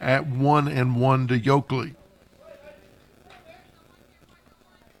at 1-1 to Yoakley.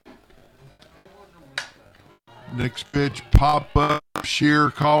 Next pitch, pop up, Shear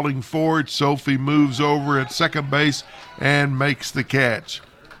calling for it. Sophie moves over at second base and makes the catch.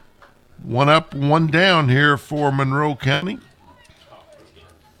 1 up, 1 down here for Monroe County.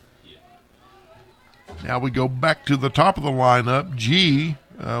 Now we go back to the top of the lineup. G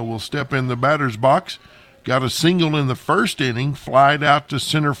will step in the batter's box. Got a single in the first inning, flied out to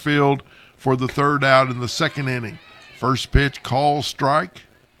center field for the third out in the second inning. First pitch, call strike.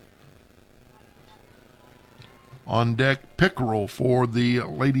 On deck, Pickerel for the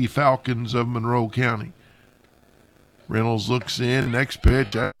Lady Falcons of Monroe County. Reynolds looks in. Next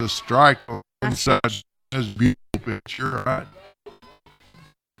pitch, that's a strike on the inside. That's a beautiful pitch. You're right.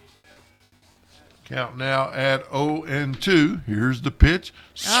 Count now at 0-2. Here's the pitch.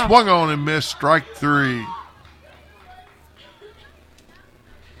 Swung on and missed. Strike 3.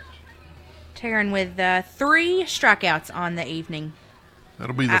 Taryn with 3 strikeouts on the evening.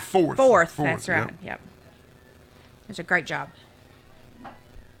 That'll be the fourth. Fourth, that's right. Yep. It was a great job.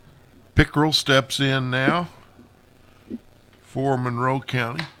 Pickerel steps in now for Monroe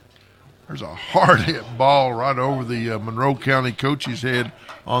County. There's a hard hit ball right over the Monroe County coach's head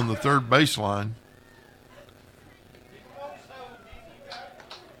on the third baseline.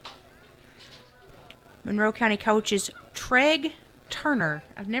 Monroe County coach is Treg Turner.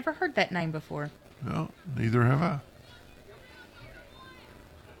 I've never heard that name before. No, neither have I.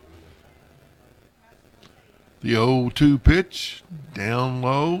 The 0-2 pitch, down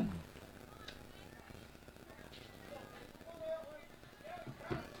low.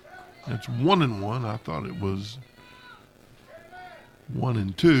 It's 1-1. I thought it was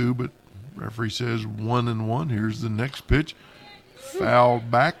 1-2, but referee says 1-1. Here's the next pitch. Fouled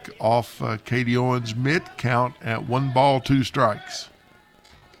back off Katie Owens' mitt. Count at 1 ball, 2 strikes.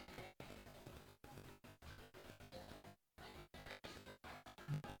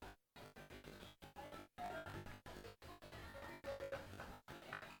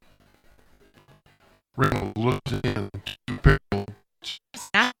 Reynolds looks in to Pickerel.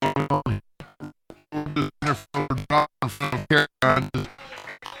 The center fielder dropping from Caroline.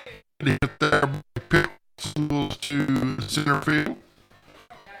 Hit there by Pickerel. Singles to center field.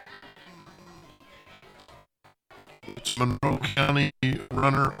 It's Monroe County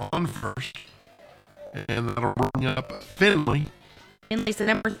runner on first. And that'll bring up Finley. Finley's the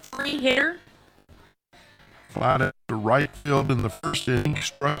number 3 hitter. Flied out to right field in the first inning.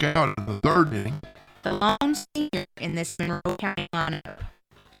 Struck out in the third inning. The lone senior in this Monroe County lineup.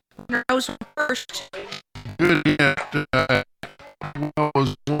 Monroe's first. Good hit.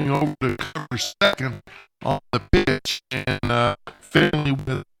 Was going over to cover second on the pitch, and Finley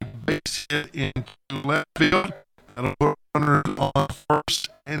with a base hit into left field. That'll put runners on first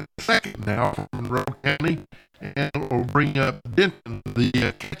and second now for Monroe County, and will bring up Denton,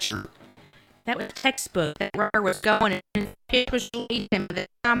 the catcher. That was textbook. That runner was going, and the pitch was leading him. By the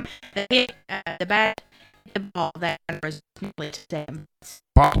time the hit, the bat hit the ball, that runner was nearly to them.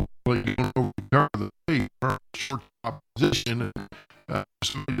 Possibly going over to cover the plate for shortstop position, and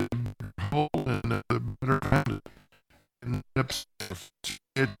hole and the better handed. And that's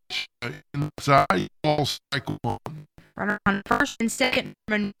pitch inside, ball strike 1. Runner on first and second,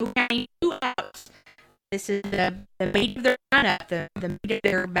 Monroe County, 2 outs. This is the meat of their lineup, the meat of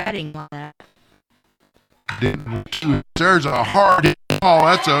their batting lineup. There's a hard hit ball.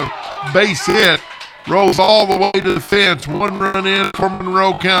 That's a base hit. Rolls all the way to the fence. 1 run in for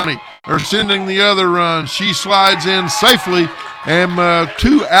Monroe County. They're sending the other run. She slides in safely. And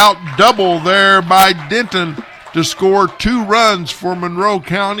 2 out double there by Denton to score 2 runs for Monroe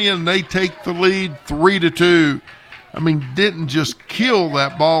County, and they take the lead 3-2. I mean, Denton just killed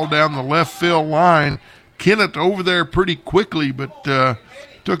that ball down the left field line. Kennett over there pretty quickly, but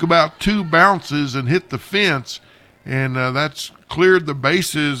took about 2 bounces and hit the fence. And that's cleared the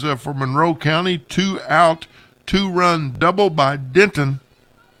bases for Monroe County. 2 out, 2 run double by Denton.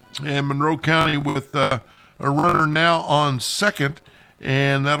 And Monroe County with a runner now on second,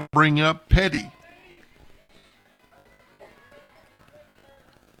 and that'll bring up Petty.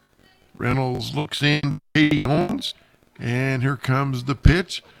 Reynolds looks in Katie Owens. And here comes the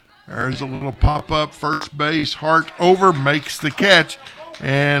pitch. There's a little pop-up, first base, Hart over, makes the catch,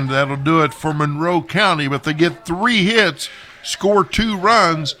 and that'll do it for Monroe County. But they get 3 hits, score 2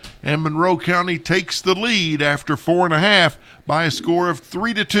 runs, and Monroe County takes the lead after 4.5 by a score of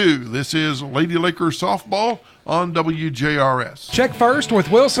 3-2. This is Lady Lakers softball on WJRS. Check first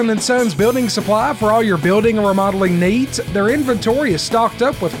with Wilson & Sons Building Supply for all your building and remodeling needs. Their inventory is stocked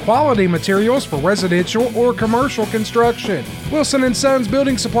up with quality materials for residential or commercial construction. Wilson & Sons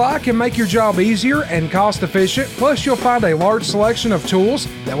Building Supply can make your job easier and cost efficient, plus you'll find a large selection of tools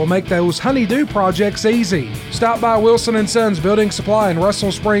that will make those honey-do projects easy. Stop by Wilson & Sons Building Supply in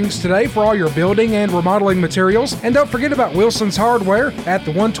Russell Springs today for all your building and remodeling materials, and don't forget about Wilson's Hardware at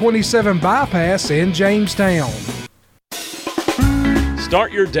the 127 Bypass in Jamestown.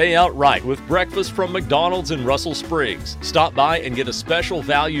 Start your day out right with breakfast from McDonald's in Russell Springs. Stop by and get a special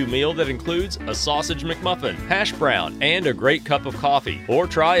value meal that includes a sausage McMuffin, hash brown, and a great cup of coffee. Or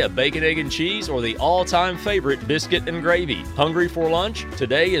try a bacon, egg, and cheese or the all-time favorite biscuit and gravy. Hungry for lunch?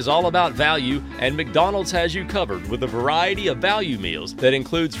 Today is all about value, and McDonald's has you covered with a variety of value meals that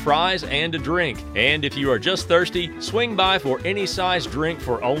includes fries and a drink. And if you are just thirsty, swing by for any size drink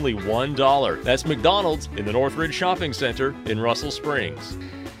for only $1. That's McDonald's in the Northridge Shopping Center in Russell Springs.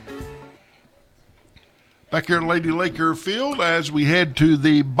 Back here at Lady Laker Field as we head to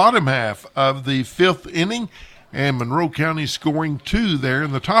the bottom half of the 5th inning, and Monroe County scoring 2 there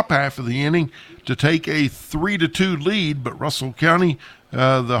in the top half of the inning to take a 3-2 lead. But Russell County,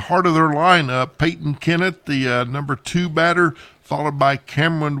 the heart of their lineup, Peyton Kennett, the number 2 batter, followed by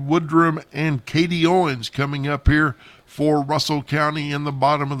Cameron Woodrum and Katie Owens coming up here for Russell County in the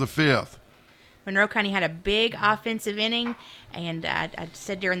bottom of the 5th. Monroe County had a big offensive inning, and I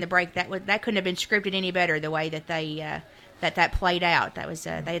said during the break that couldn't have been scripted any better, the way that they that played out. That was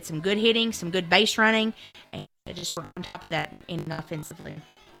they had some good hitting, some good base running, and they just were on top of that in offensively.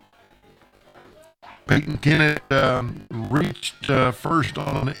 Peyton Kennett reached first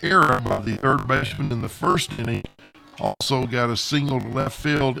on an error by the third baseman in the first inning. Also got a single to left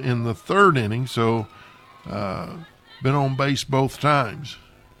field in the 3rd inning, so been on base both times.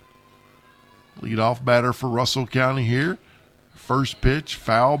 Leadoff batter for Russell County here. First pitch,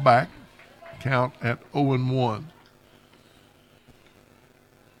 foul back. Count at 0-1.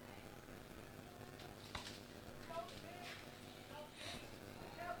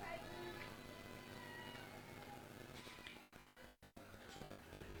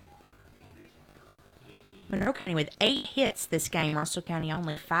 Monroe County with 8 hits this game. Russell County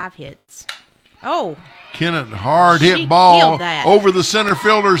only 5 hits. Oh. Kennett, hard hit ball over the center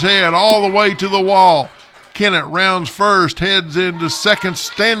fielder's head all the way to the wall. Kennett rounds first, heads into second,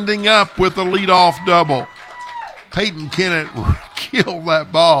 standing up with a leadoff double. Peyton Kennett killed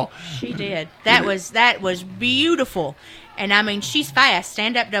that ball. She did. That was beautiful. And, I mean, she's fast.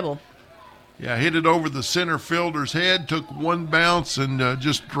 Stand-up double. Yeah, hit it over the center fielder's head, took one bounce, and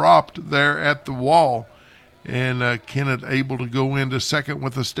just dropped there at the wall. And Kennett able to go into second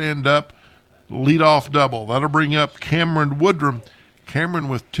with a stand-up leadoff double. That'll bring up Cameron Woodrum. Cameron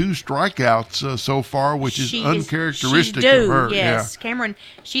with 2 strikeouts so far, which is uncharacteristic of her. Yes, yeah. Cameron,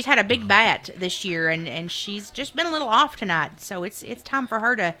 she's had a big bat this year, and she's just been a little off tonight. So it's time for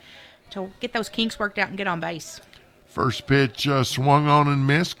her to get those kinks worked out and get on base. First pitch swung on and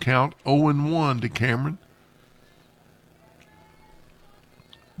missed. Count 0-1 to Cameron.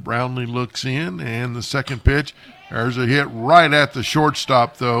 Brownlee looks in, and the second pitch, there's a hit right at the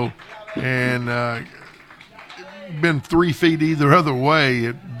shortstop, though, and been 3 feet either other way.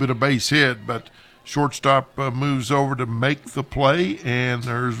 It'd been a base hit, but shortstop moves over to make the play, and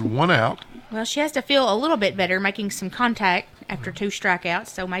there's 1 out. Well, she has to feel a little bit better making some contact after 2 strikeouts,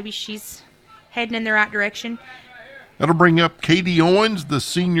 so maybe she's heading in the right direction. That'll bring up Katie Owens, the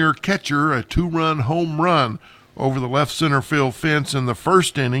senior catcher, a 2-run home run over the left center field fence in the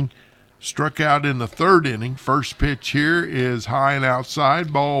 1st inning. Struck out in the 3rd inning. First pitch here is high and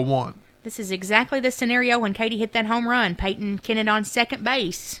outside, ball 1. This is exactly the scenario when Katie hit that home run. Peyton Kennett on second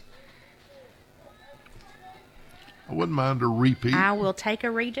base. I wouldn't mind a repeat. I will take a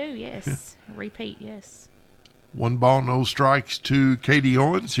redo, yes. Repeat, yes. 1 ball, no strikes to Katie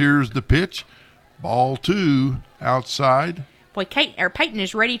Owens. Here's the pitch. Ball 2, outside. Boy, Peyton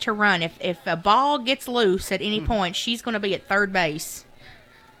is ready to run. If a ball gets loose at any point, she's going to be at third base.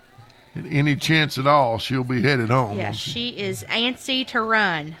 At any chance at all, she'll be headed home. Yeah, she is antsy to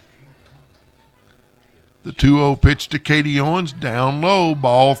run. The 2-0 pitch to Katie Owens, down low,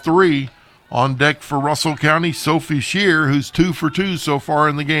 ball 3. On deck for Russell County, Sophie Shear, who's 2 for 2 so far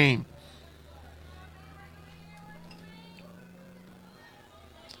in the game.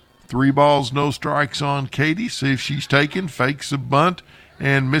 3 balls, no strikes on Katie. See if she's taken. Fakes a bunt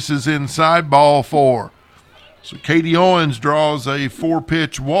and misses inside, ball 4. So Katie Owens draws a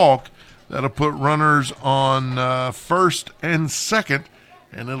 4-pitch walk. That'll put runners on first and second,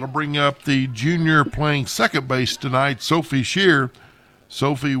 and it'll bring up the junior playing second base tonight, Sophie Shear.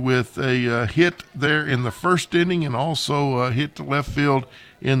 Sophie with a hit there in the first inning and also a hit to left field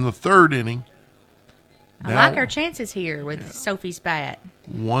in the third inning. I like our chances here with Sophie's bat.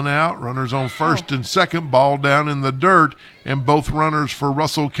 1 out, runners on first and second, ball down in the dirt, and both runners for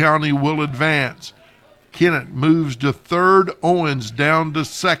Russell County will advance. Kennett moves to third, Owens down to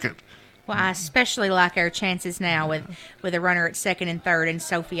second. Well, I especially like our chances now with a runner at second and third and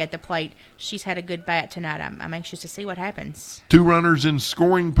Sophie at the plate. She's had a good bat tonight. I'm anxious to see what happens. 2 runners in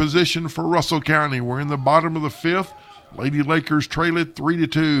scoring position for Russell County. We're in the bottom of the 5th. Lady Lakers trail it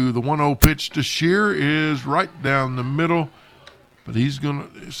 3-2. The 1-0 pitch to Shear is right down the middle, but he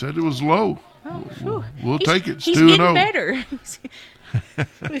said it was low. We'll take it. It's 2-0. He's getting better.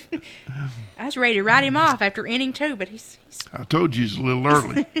 I was ready to write him off after inning 2, but he's I told you he's a little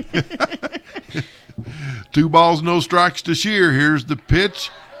early. 2 balls, no strikes to Shear. Here's the pitch,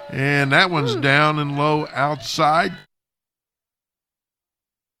 and that one's down and low outside.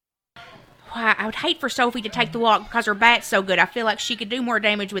 Wow, I would hate for Sophie to take the walk because her bat's so good. I feel like she could do more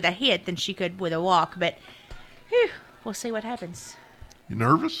damage with a hit than she could with a walk, but we'll see what happens. You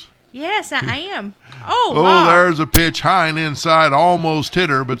nervous? Yes, I am. Oh, There's a pitch high and inside, almost hit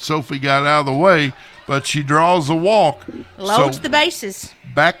her, but Sophie got out of the way, but she draws a walk. Loads the bases.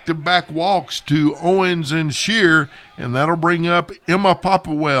 Back-to-back walks to Owens and Shear, and that'll bring up Emma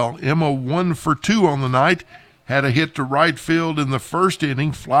Popplewell. Emma 1 for 2 on the night. Had a hit to right field in the first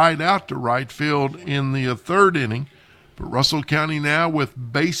inning, flied out to right field in the third inning. But Russell County now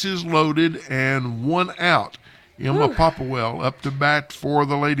with bases loaded and 1 out. Emma Popplewell up to bat for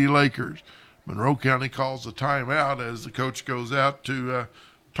the Lady Lakers. Monroe County calls a timeout as the coach goes out to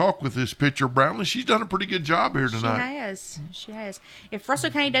talk with this pitcher, Brownlee. She's done a pretty good job here tonight. She has. If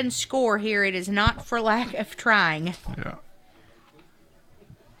Russell County doesn't score here, it is not for lack of trying. Yeah.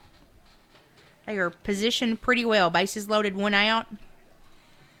 They are positioned pretty well. Bases loaded, 1 out.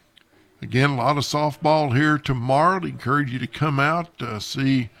 Again, a lot of softball here tomorrow. I'd encourage you to come out,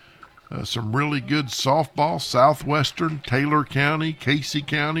 see some really good softball. Southwestern, Taylor County, Casey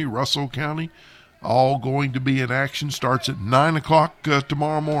County, Russell County, all going to be in action. Starts at 9 o'clock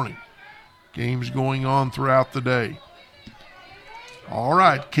tomorrow morning. Games going on throughout the day. All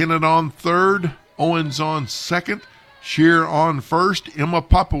right, Kennett on third, Owens on second. Shear on first. Emma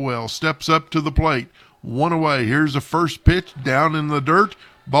Popplewell steps up to the plate. 1 away. Here's the first pitch down in the dirt.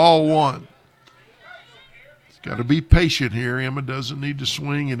 Ball 1. It's got to be patient here. Emma doesn't need to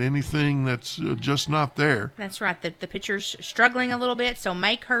swing at anything that's just not there. That's right. The pitcher's struggling a little bit, so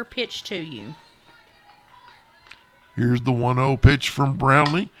make her pitch to you. Here's the 1-0 pitch from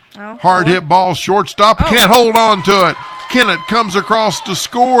Brownlee. Hard hit ball, shortstop. Can't hold on to it. Kennett comes across to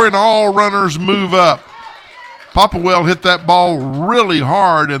score, and all runners move up. Popplewell hit that ball really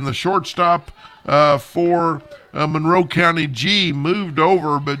hard, and the shortstop for Monroe County G moved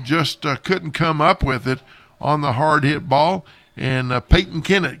over, but just couldn't come up with it on the hard hit ball. And Peyton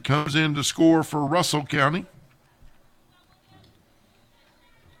Kennett comes in to score for Russell County.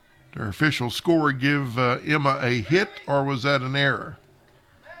 Their official score give Emma a hit, or was that an error?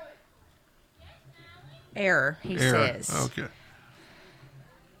 Error, he says. Okay.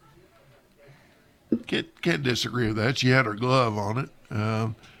 Can't disagree with that. She had her glove on it.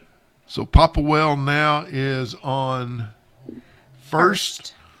 So Popplewell now is on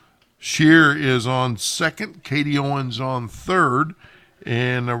first. Shear is on second. Katie Owens on third.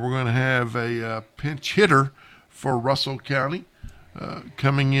 And we're going to have a pinch hitter for Russell County.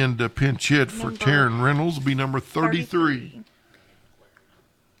 Coming in to pinch hit for Taryn Reynolds will be number 33.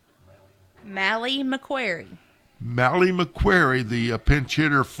 Mally McQuarrie. Mally McQuarrie, the pinch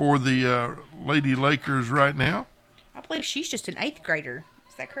hitter for the Lady Lakers right now. I believe she's just an 8th grader.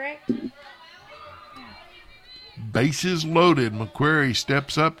 Is that correct? Bases loaded. McQuarrie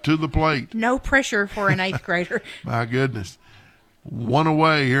steps up to the plate. No pressure for an 8th grader. My goodness. 1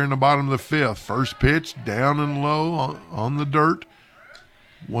 away here in the bottom of the 5th. First pitch down and low on the dirt.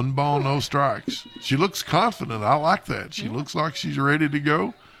 1 ball, no strikes. She looks confident. I like that. She looks like she's ready to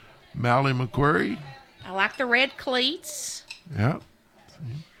go. Mally McQuarrie. I like the red cleats. Yeah.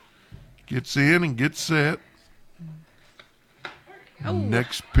 Gets in and gets set.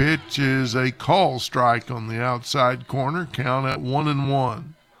 Next pitch is a call strike on the outside corner. Count at 1-1.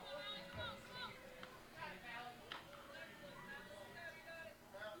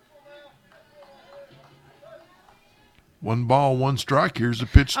 1 ball, 1 strike. Here's a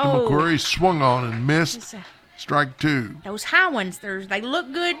pitch to Oh. McQuarrie. Swung on and missed. Strike 2. Those high ones, they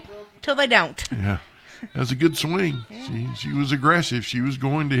look good till they don't. Yeah. That's a good swing. She was aggressive. She was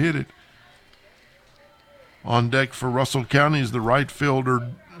going to hit it. On deck for Russell County is the right fielder,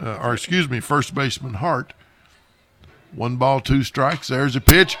 first baseman Hart. 1 ball, 2 strikes. There's a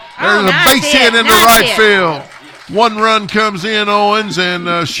pitch. There's a base hit into right field. 1 run comes in, Owens,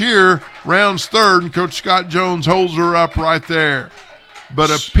 and Shear rounds third, and Coach Scott Jones holds her up right there.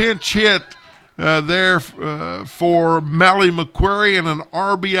 But a pinch hit there for Mally McQuarrie and an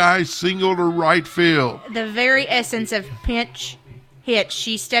RBI single to right field. The very essence of pinch hit.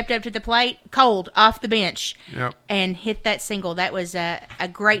 She stepped up to the plate, cold, off the bench, and hit that single. That was a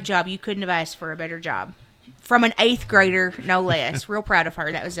great job. You couldn't have asked for a better job. From an 8th grader, no less. Real proud of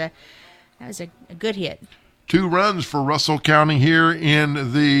her. That was a good hit. 2 runs for Russell County here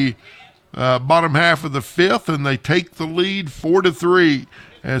in the bottom half of the 5th, and they take the lead 4-3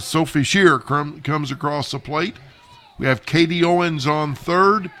 as Sophie Shear comes across the plate. We have Katie Owens on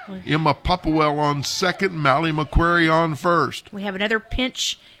third, Emma Popwell on second, Mally McQuarrie on first. We have another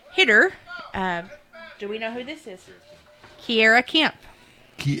pinch hitter. Do we know who this is? Kiera Kemp.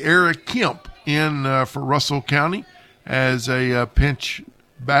 Kiera Kemp in for Russell County as a pinch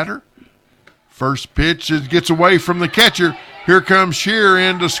batter. First pitch gets away from the catcher. Here comes Shear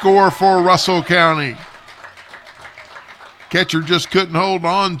in to score for Russell County. Catcher just couldn't hold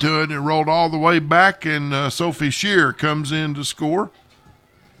on to it. It rolled all the way back, and Sophie Shear comes in to score.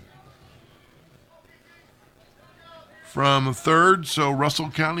 From third, so Russell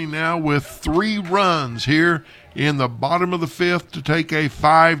County now with 3 runs here in the bottom of the 5th to take a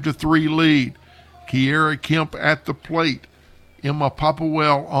 5-3 lead. Kiera Kemp at the plate. Emma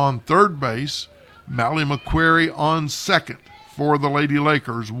Popwell on third base. Mally McQuarrie on second for the Lady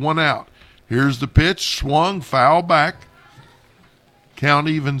Lakers. 1 out. Here's the pitch. Swung, foul back. Count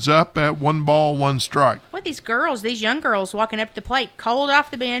evens up at 1 ball, 1 strike. What these young girls walking up the plate, cold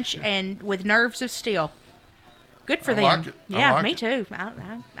off the bench and with nerves of steel. Good for them. Like it. Yeah, like me it. too.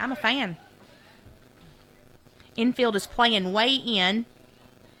 I'm a fan. Infield is playing way in.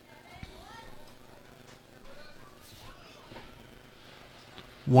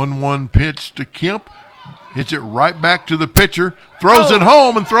 One pitch to Kemp. Hits it right back to the pitcher. Throws it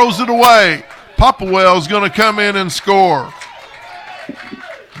home and throws it away. Popwell's going to come in and score.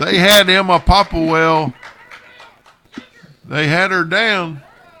 They had Emma Popwell. They had her down.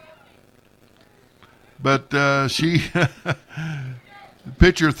 But the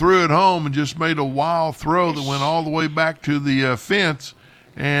pitcher threw it home and just made a wild throw that went all the way back to the fence.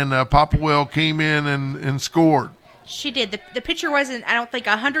 And Popwell came in and scored. She did. The pitcher wasn't, I don't think,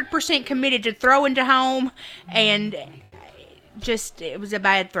 100% committed to throwing to home. And it was a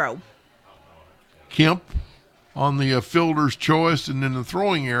bad throw. Kemp on the fielder's choice and in the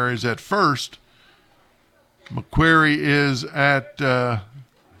throwing areas at first. McQuarrie is at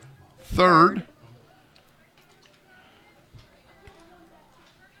third.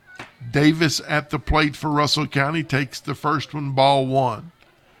 Davis at the plate for Russell County takes the first one, ball 1.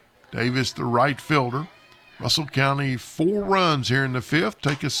 Davis, the right fielder. Russell County 4 runs here in the 5th.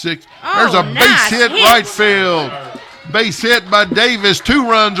 Take a 6. There's a base hit right field. Base hit by Davis. 2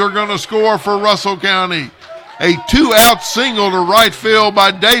 runs are going to score for Russell County. A 2-out single to right field by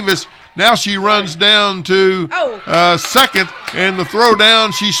Davis. Now she runs down to second, and the throw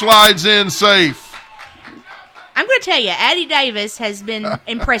down, she slides in safe. I'm going to tell you, Addie Davis has been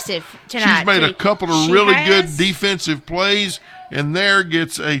impressive tonight. She's made a couple of really good defensive plays, and there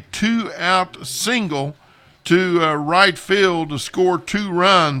gets a 2-out single to right field to score 2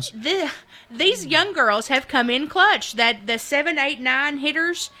 runs. These young girls have come in clutch. That the 7, 8, 9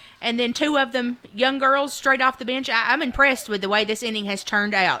 hitters, and then 2 of them young girls straight off the bench. I'm impressed with the way this inning has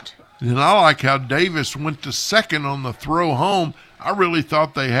turned out. And I like how Davis went to second on the throw home. I really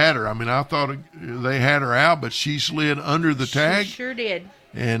thought they had her. I mean, I thought they had her out, but she slid under the tag. She sure did.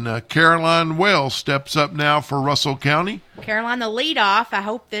 And Caroline Wells steps up now for Russell County. Caroline, the leadoff. I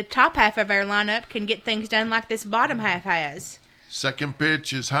hope the top half of our lineup can get things done like this bottom half has. Second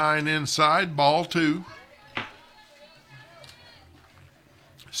pitch is high and inside, ball 2.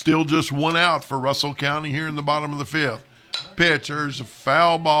 Still just 1 out for Russell County here in the bottom of the 5th. Pitch, there's a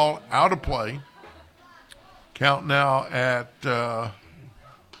foul ball out of play. Count now at, thought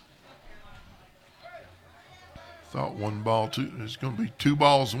 1 ball, 2. It's going to be 2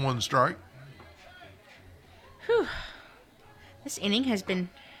 balls and 1 strike. Whew. This inning has been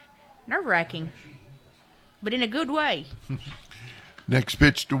nerve-wracking, but in a good way. Next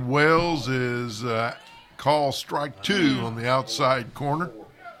pitch to Wells is call strike 2 on the outside corner.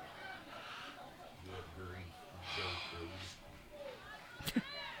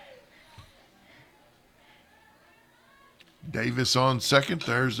 Davis on second.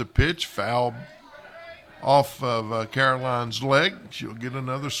 There's a pitch. Foul off of Caroline's leg. She'll get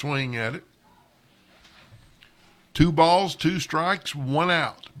another swing at it. 2 balls, 2 strikes, 1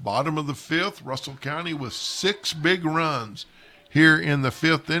 out. Bottom of the 5th, Russell County with 6 big runs. Here in the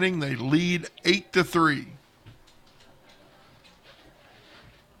 5th inning, they lead 8-3.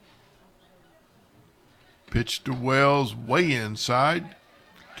 Pitch to Wells way inside.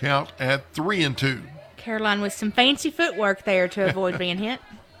 Count at 3-2. Caroline with some fancy footwork there to avoid being hit.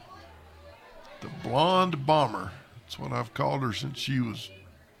 The Blonde Bomber. That's what I've called her since she was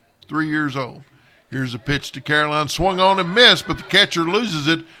 3 years old. Here's a pitch to Caroline. Swung on and missed, but the catcher loses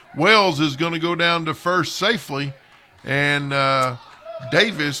it. Wells is going to go down to first safely, and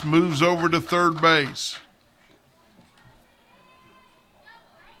Davis moves over to third base.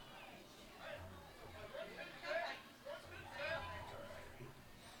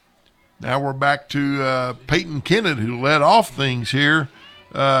 Now we're back to Peyton Kennett, who led off things here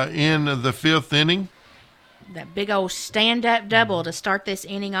in the 5th inning. That big old stand-up double to start this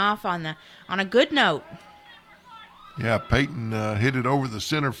inning off on a good note. Yeah, Peyton hit it over the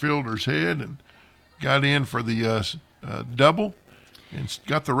center fielder's head and got in for the double and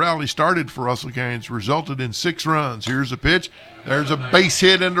got the rally started for Russell County. It's resulted in 6 runs. Here's a pitch. There's a base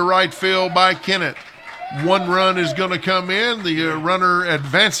hit into right field by Kennett. 1 run is going to come in. The runner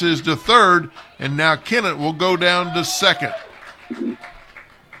advances to third, and now Kennett will go down to second.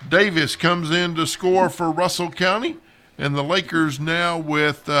 Davis comes in to score for Russell County, and the Lakers now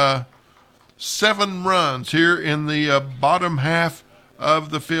with 7 runs here in the bottom half of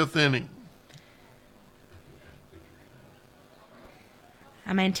the 5th inning.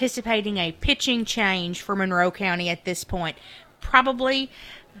 I'm anticipating a pitching change for Monroe County at this point. Probably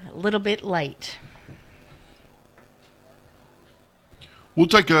a little bit late. We'll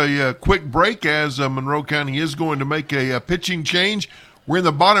take a quick break as Monroe County is going to make a pitching change. We're in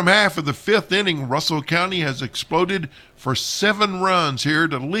the bottom half of the 5th inning. Russell County has exploded for 7 runs here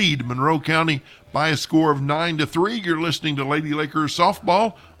to lead Monroe County by a score of 9-3. You're listening to Lady Lakers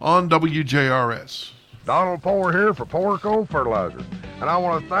softball on WJRS. Donald Power here for Porco Fertilizer, and I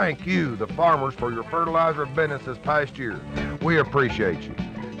want to thank you, the farmers, for your fertilizer business this past year. We appreciate you.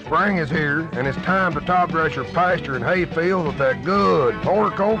 Spring is here, and it's time to top dress your pasture and hay fields with that good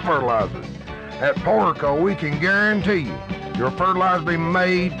Porco fertilizer. At Porco, we can guarantee you your fertilizer will be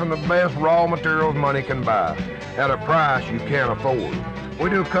made from the best raw materials money can buy at a price you can't afford. We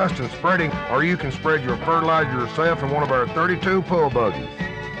do custom spreading, or you can spread your fertilizer yourself in one of our 32 pull buggies.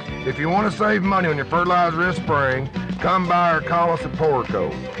 If you want to save money on your fertilizer this spring, come by or call us at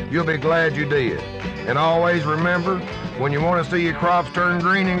Porco. You'll be glad you did. And always remember, when you want to see your crops turn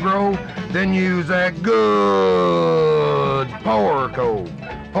green and grow, then use that good Porco.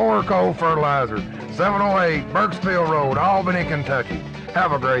 Porco Fertilizer, 708 Burksville Road, Albany, Kentucky.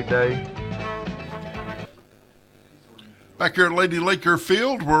 Have a great day. Back here at Lady Laker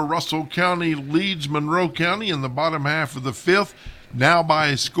Field, where Russell County leads Monroe County in the bottom half of the 5th, now by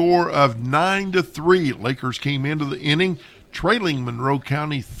a score of 9-3. Lakers came into the inning trailing Monroe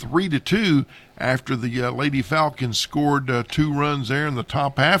County 3-2 after the Lady Falcons scored 2 runs there in the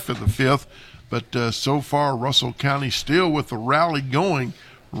top half of the 5th. But so far, Russell County still with the rally going.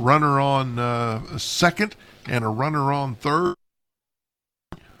 Runner on second and a runner on third.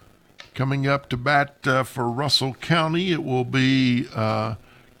 Coming up to bat for Russell County, it will be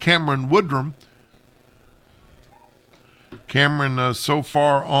Cameron Woodrum. Cameron so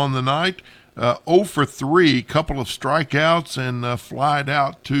far on the night, 0 for 3, couple of strikeouts and flied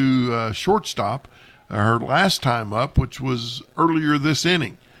out to shortstop her last time up, which was earlier this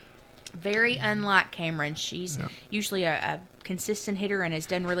inning. Very unlike Cameron. She's usually a consistent hitter and has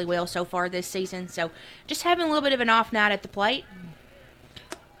done really well so far this season. So just having a little bit of an off night at the plate.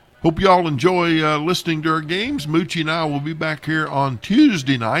 Hope you all enjoy listening to our games. Moochie and I will be back here on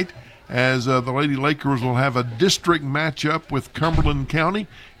Tuesday night as the Lady Lakers will have a district matchup with Cumberland County,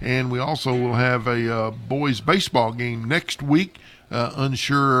 and we also will have a boys baseball game next week.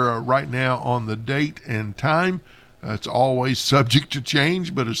 Unsure right now on the date and time. It's always subject to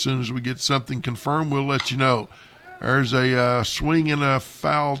change, but as soon as we get something confirmed, we'll let you know. There's a swing and a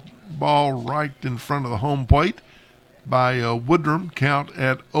foul ball right in front of the home plate by Woodrum, count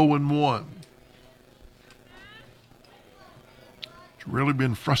at 0-1. It's really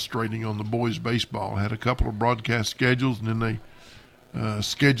been frustrating on the boys' baseball. Had a couple of broadcast schedules, and then they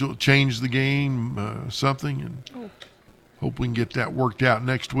changed the game, something, and hope we can get that worked out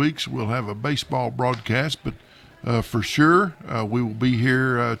next week. So we'll have a baseball broadcast, but for sure we will be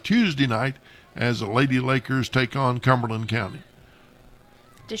here Tuesday night as the Lady Lakers take on Cumberland County.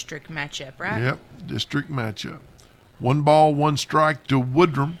 District matchup, right? Yep, district matchup. 1 ball, 1 strike to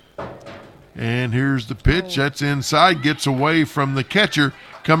Woodrum. And here's the pitch. That's inside, gets away from the catcher.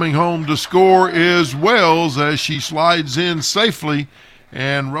 Coming home to score is Wells as she slides in safely.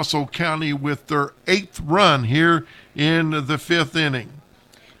 And Russell County with their 8th run here in the 5th inning.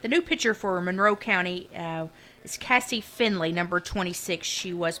 The new pitcher for Monroe County is Cassie Finley, number 26.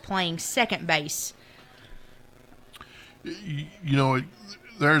 She was playing second base. You know,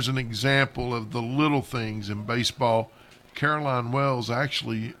 there's an example of the little things in baseball. Caroline Wells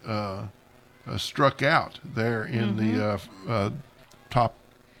actually struck out there in the top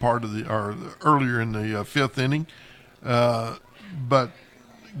part of or earlier in the 5th inning, but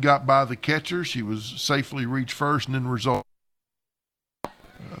got by the catcher. She was safely reached first, and then result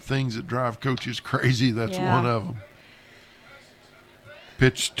things that drive coaches crazy. That's one of them.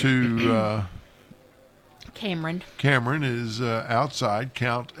 Pitch to Cameron. Cameron is outside.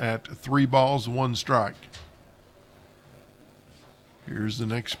 Count at 3 balls, 1 strike. Here's the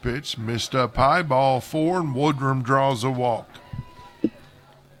next pitch. Missed up high, ball 4, and Woodrum draws a walk.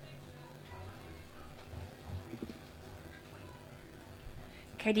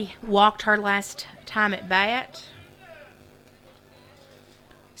 Katie walked her last time at bat.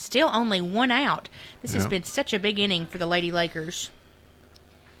 Still only 1 out. This has been such a big inning for the Lady Lakers.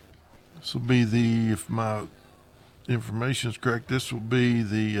 This will be if my information is correct, this will be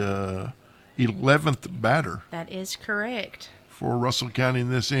the 11th batter. That is correct. For Russell County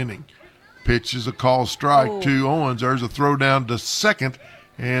in this inning. Pitch is a call strike to Owens. There's a throw down to second,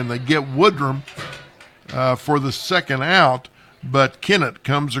 and they get Woodrum for the 2nd out. But Kennett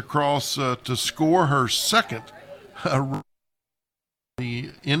comes across to score her 2nd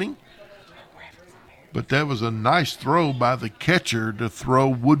the inning. But that was a nice throw by the catcher to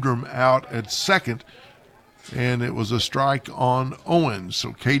throw Woodrum out at 2nd. And it was a strike on Owens.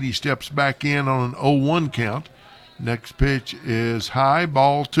 So Katie steps back in on an 0-1 count. Next pitch is high,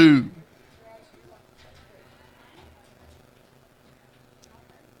 ball 2.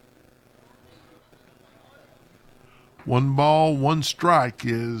 One ball, 1 strike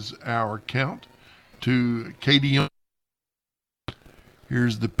is our count to Katie.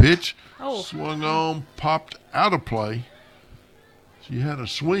 Here's the pitch. Swung on, popped out of play. She had a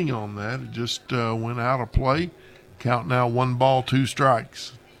swing on that. It just went out of play. Count now 1 ball, 2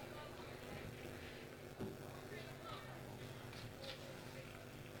 strikes.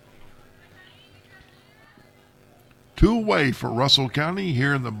 Two away for Russell County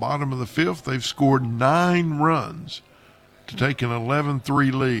here in the bottom of the 5th. They've scored 9 runs to take an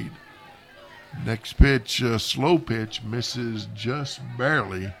 11-3 lead. Next pitch, slow pitch, misses just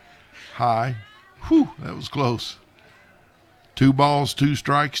barely high. Whew, that was close. 2 balls, 2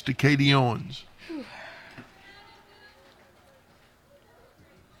 strikes to Katie Owens.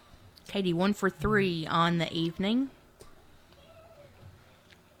 Katie 1 for 3 on the evening.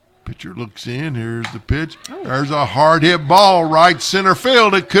 Pitcher looks in. Here's the pitch. There's a hard hit ball right center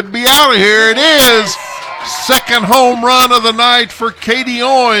field. It could be out of here. It is. 2nd home run of the night for Katie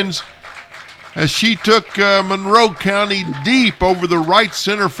Owens as she took Monroe County deep over the right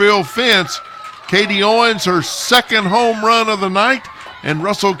center field fence. Katie Owens, her 2nd home run of the night, and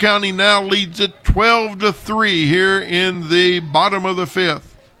Russell County now leads it 12-3 here in the bottom of the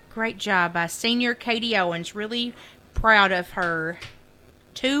 5th. Great job by senior Katie Owens. Really proud of her.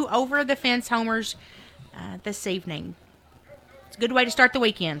 2 over-the-fence homers this evening. It's a good way to start the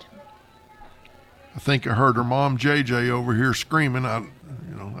weekend. I think I heard her mom, JJ, over here screaming.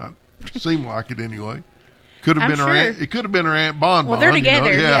 It seemed like it anyway. Could have been her aunt. It could have been her Aunt Bonbon. Well, they're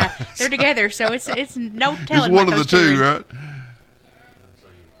together. Yeah, they're together. So it's no telling. It's one of the two, right?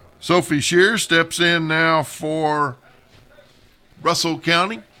 Sophie Shear steps in now for Russell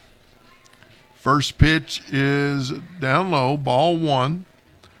County. First pitch is down low, ball 1.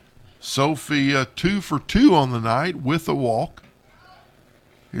 Sophie 2 for 2 on the night with a walk.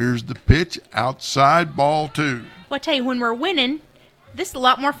 Here's the pitch, outside, ball 2. Well, I tell you, when we're winning, this is a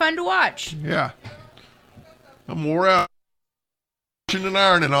lot more fun to watch. Yeah. I'm wore out watching and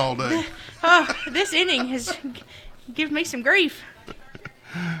ironing all day. This inning has given me some grief.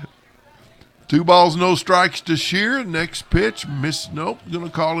 2 balls, no strikes to Shear. Next pitch, nope, going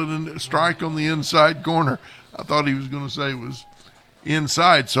to call it a strike on the inside corner. I thought he was going to say it was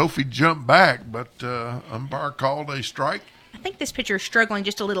inside. Sophie jumped back, but umpire called a strike. I think this pitcher is struggling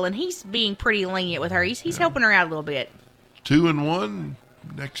just a little, and he's being pretty lenient with her. He's helping her out a little bit. 2-1.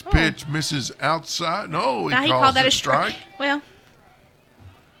 Next pitch misses outside. No, he called that a strike. Well.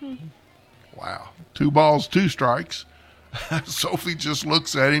 Wow. 2 balls, 2 strikes. Sophie just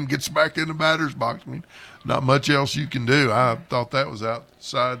looks at him, gets back in the batter's box. I mean, not much else you can do. I thought that was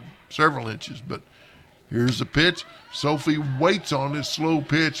outside several inches, but Here's the pitch. Sophie waits on his slow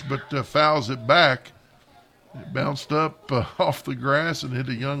pitch, but fouls it back. It bounced up off the grass and hit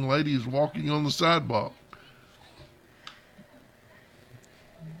a young lady who's walking on the sidewalk.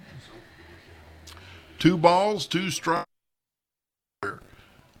 Two balls, two strikes.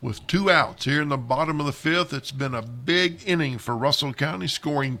 With two outs here in the bottom of the fifth, it's been a big inning for Russell County,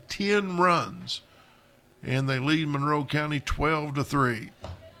 scoring 10 runs. And they lead Monroe County 12-3.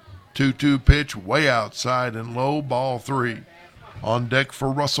 2-2 pitch way outside and low, ball 3. On deck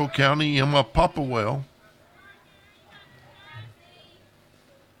for Russell County, Emma Popplewell.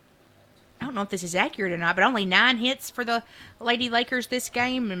 I don't know if this is accurate or not, but only 9 hits for the Lady Lakers this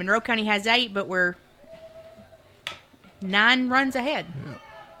game. And Monroe County has 8, but we're 9 runs ahead. Yeah.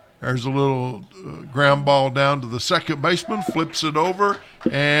 There's a little ground ball down to the second baseman, flips it over,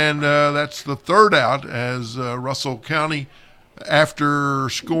 and that's the third out as Russell County, after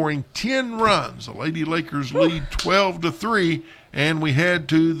scoring 10 runs, the Lady Lakers lead 12-3, and we head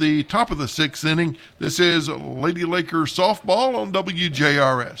to the top of the 6th inning. This is Lady Lakers softball on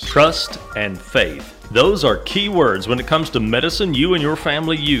WJRS. Trust and faith. Those are key words when it comes to medicine you and your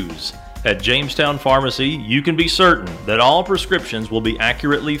family use. At Jamestown Pharmacy, you can be certain that all prescriptions will be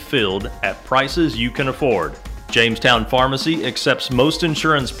accurately filled at prices you can afford. Jamestown Pharmacy accepts most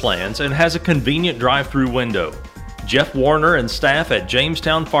insurance plans and has a convenient drive-through window. Jeff Warner and staff at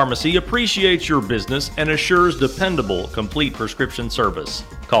Jamestown Pharmacy appreciates your business and assures dependable, complete prescription service.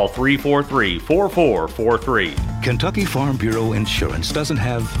 Call 343-4443. Kentucky Farm Bureau Insurance doesn't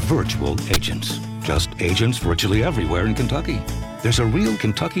have virtual agents, just agents virtually everywhere in Kentucky. There's a real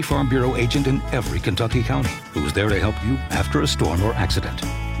Kentucky Farm Bureau agent in every Kentucky county who's there to help you after a storm or accident.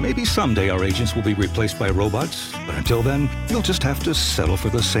 Maybe someday our agents will be replaced by robots, but until then, you'll just have to settle for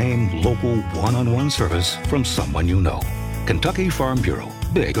the same local one-on-one service from someone you know. Kentucky Farm Bureau,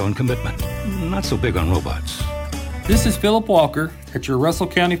 big on commitment, not so big on robots. This is Philip Walker at your Russell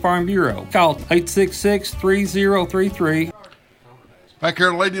County Farm Bureau. Call 866-3033. Back here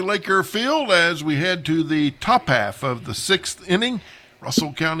at Lady Laker Field as we head to the top half of the 6th inning.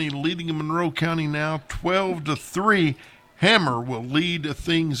 Russell County leading Monroe County now 12-3. Hammer will lead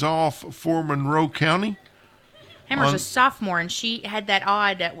things off for Monroe County. Hammer's a sophomore, and she had that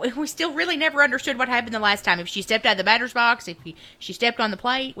odd... we still really never understood what happened the last time. If she stepped out of the batter's box, if she stepped on the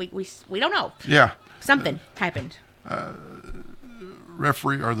plate, we don't know. Yeah. Something happened.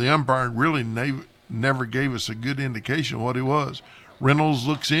 Referee or the umpire really never gave us a good indication of what it was. Reynolds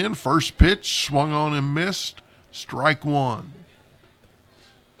looks in, first pitch, swung on and missed, strike 1.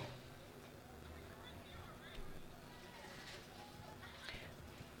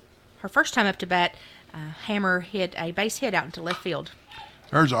 Her first time up to bat, Hammer hit a base hit out into left field.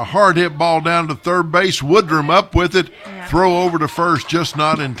 There's a hard hit ball down to third base. Woodrum up with it, throw over to first, just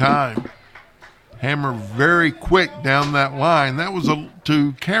not in time. Hammer very quick down that line. That was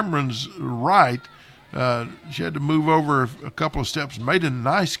to Cameron's right. She had to move over a couple of steps, made a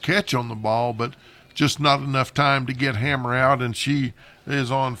nice catch on the ball, but just not enough time to get Hammer out, and she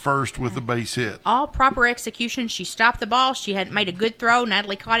is on first with the base hit. All proper execution. She stopped the ball. She had made a good throw.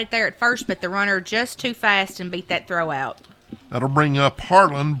 Natalie caught it there at first, but the runner just too fast and beat that throw out. That'll bring up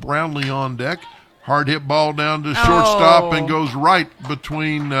Harlan. Brownlee on deck. Hard hit ball down to shortstop and goes right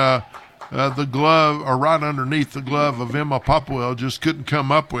between the glove, or right underneath the glove of Emma Popwell. Just couldn't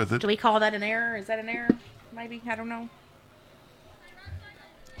come up with it. Do we call that an error? Is that an error? Maybe? I don't know.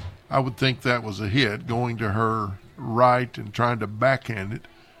 I would think that was a hit, going to her right and trying to backhand it.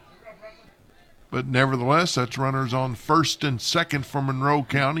 But nevertheless, that's runners on first and second for Monroe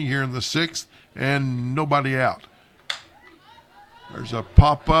County here in the 6th, and nobody out. There's a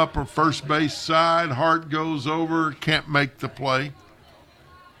pop-up or first base side. Hart goes over, can't make the play.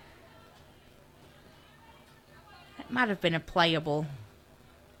 That might have been a playable.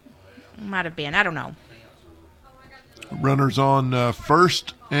 Might have been. I don't know. Runners on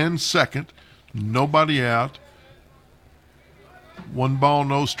first and second. Nobody out. 1 ball,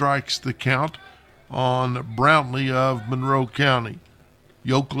 no strikes the count on Brownlee of Monroe County.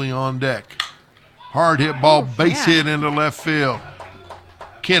 Yoakley on deck. Hard hit ball, base hit into left field.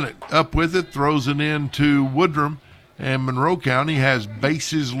 Kennett up with it, throws it into Woodrum, and Monroe County has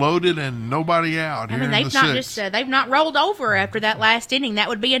bases loaded and nobody out here in the 6th. They've not rolled over after that last inning. That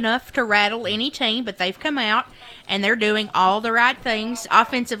would be enough to rattle any team, but they've come out and they're doing all the right things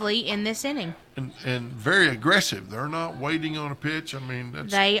offensively in this inning. And very aggressive. They're not waiting on a pitch. I mean,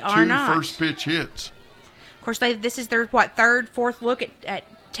 that's they are 2 not. first pitch hits. Of course, this is their third, fourth look at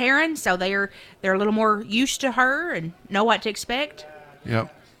Taryn, so they're a little more used to her and know what to expect.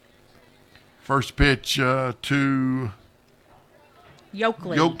 Yep. First pitch to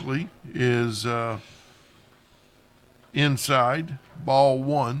Yoakley. Yoakley is inside, ball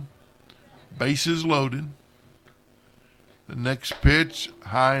 1. Bases loaded. The next pitch,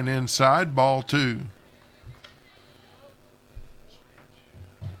 high and inside, ball 2.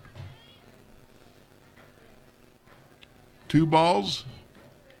 Two balls,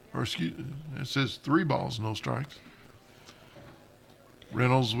 or excuse, it says 3 balls, no strikes.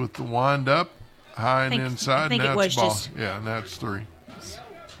 Reynolds with the wind up, high and inside. I think now it was it's ball. just. Yeah, and that's 3.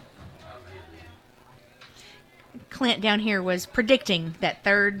 Clint down here was predicting that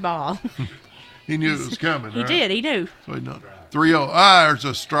third ball. He knew it was coming. He did. He knew. So he done 3-0. There's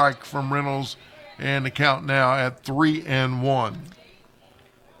a strike from Reynolds, and the count now at 3-1.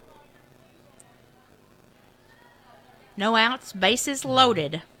 No outs, bases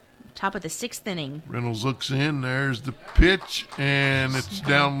loaded. Top of the 6th inning. Reynolds looks in. There's the pitch, and it's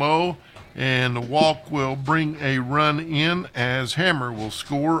down low. And the walk will bring a run in as Hammer will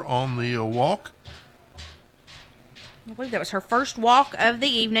score on the walk. I believe that was her first walk of the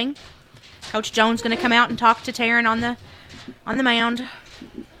evening. Coach Jones going to come out and talk to Taryn on the mound,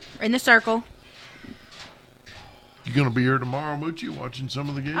 in the circle. You going to be here tomorrow, Moochie, watching some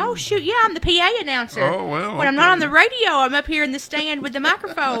of the games? Oh, shoot, yeah, I'm the PA announcer. Oh, well, When I'm not on the radio, I'm up here in the stand with the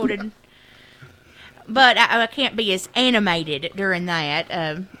microphone. But I can't be as animated during that.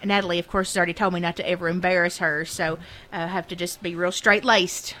 Natalie, of course, has already told me not to ever embarrass her, so I have to just be real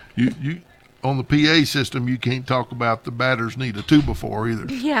straight-laced. You on the PA system, you can't talk about the batters need a 2-before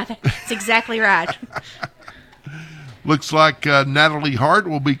either. Yeah, that's exactly right. Looks like Natalie Hart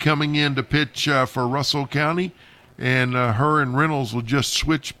will be coming in to pitch for Russell County, and her and Reynolds will just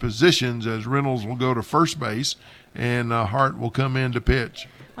switch positions as Reynolds will go to first base, and Hart will come in to pitch.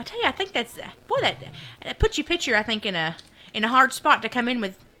 Well, I tell you, I think that puts your pitcher, I think, in a hard spot to come in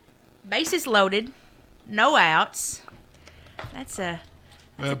with bases loaded, no outs. That's a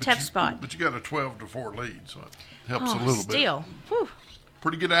tough spot. But you got a 12-4 lead, so it helps a little bit. Still. Whew.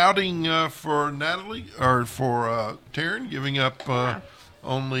 Pretty good outing for Natalie, or for Taryn, giving up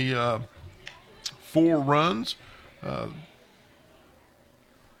only 4 runs.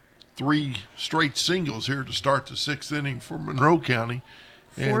 3 straight singles here to start the 6th inning for Monroe County,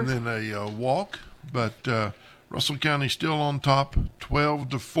 and then a walk. But Russell County still on top,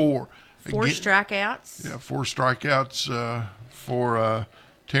 12-4. 4 strikeouts. Yeah, 4 strikeouts for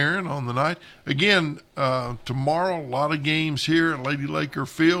Taryn on the night. Again, tomorrow, a lot of games here at Lady Laker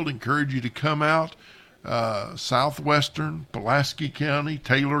Field. Encourage you to come out. Southwestern, Pulaski County,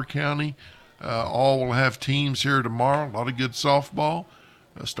 Taylor County, all will have teams here tomorrow. A lot of good softball.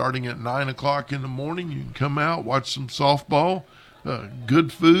 Starting at 9 o'clock in the morning, you can come out, watch some softball,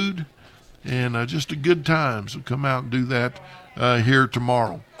 good food, and just a good time. So come out and do that here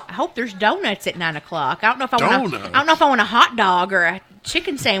tomorrow. I hope there's donuts at 9 o'clock. I don't know if I want a hot dog or a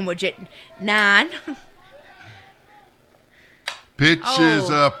chicken sandwich at 9. Pitch is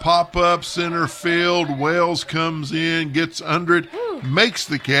a pop-up center field. Wells comes in, gets under it, makes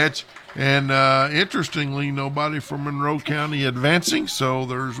the catch. And interestingly, nobody from Monroe County advancing, so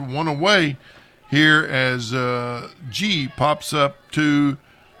there's one away here as G pops up to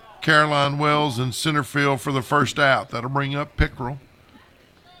Caroline Wells in center field for the first out. That'll bring up Pickerel.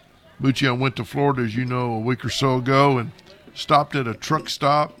 Bucci, I went to Florida, as you know, a week or so ago and stopped at a truck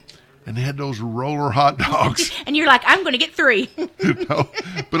stop, and they had those roller hot dogs. And you're like, I'm going to get 3. No,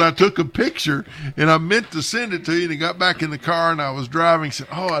 but I took a picture, and I meant to send it to you, and I got back in the car, and I was driving, said,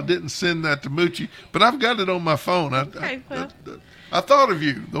 I didn't send that to Moochie, but I've got it on my phone. I thought of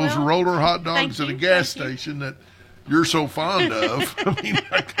you, those roller hot dogs at a gas station that you're so fond of. I mean,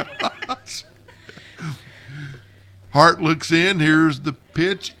 my gosh. Hart looks in. Here's the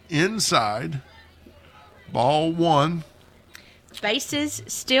pitch inside. Ball 1. Bases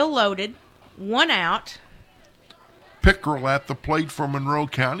still loaded. 1 out. Pickerel at the plate for Monroe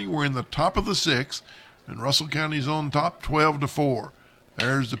County. We're in the top of the 6th, and Russell County's on top, 12-4.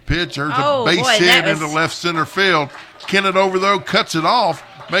 There's the pitch. There's a base hit into left center field. Kennett over, though, cuts it off,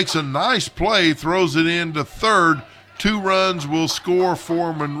 makes a nice play, throws it into third. 2 runs will score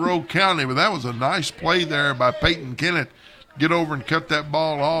for Monroe County, but that was a nice play there by Peyton Kennett. Get over and cut that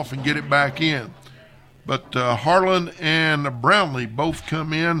ball off and get it back in. But Harlan and Brownlee both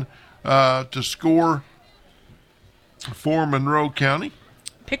come in to score for Monroe County.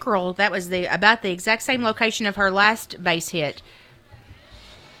 Pickerel, that was about the exact same location of her last base hit.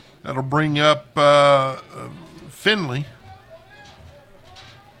 That'll bring up Finley.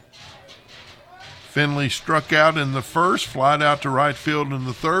 Finley struck out in the first, flied out to right field in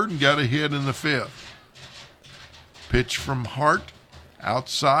the third, and got a hit in the 5th. Pitch from Hart.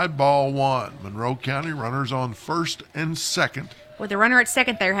 Outside, ball 1. Monroe County runners on first and second. Well, the runner at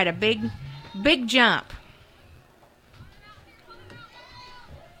second there had a big jump.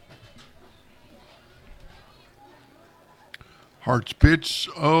 Hart's pitch.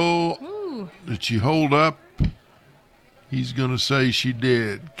 Did she hold up? He's going to say she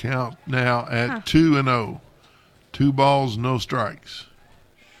did. Count now at 2-0. 2 balls, no strikes.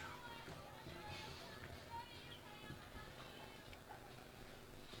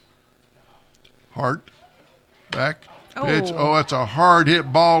 Hart back. Pitch. That's a hard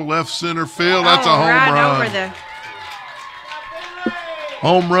hit ball left center field. That's a home run. Over the...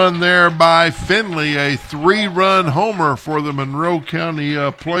 Home run there by Finley, a 3-run homer for the Monroe County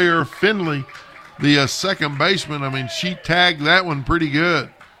player Finley, the second baseman. I mean, she tagged that one pretty good.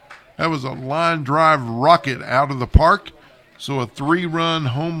 That was a line drive rocket out of the park. So a 3-run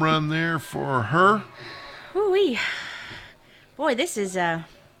home run there for her. Ooh-wee. Boy, this is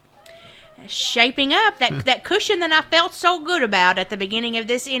shaping up. That cushion that I felt so good about at the beginning of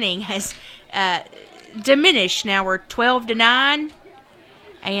this inning has diminished. Now we're 12-9.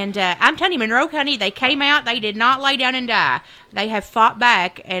 And I'm telling you, Monroe County, they came out. They did not lay down and die. They have fought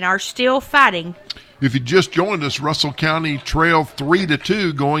back and are still fighting. If you just joined us, Russell County trailed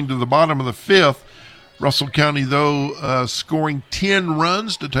 3-2 going to the bottom of the 5th. Russell County, though, scoring 10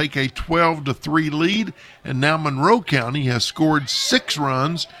 runs to take a 12-3 lead. And now Monroe County has scored 6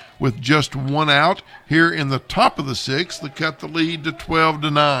 runs with just 1 out here in the top of the 6th to cut the lead to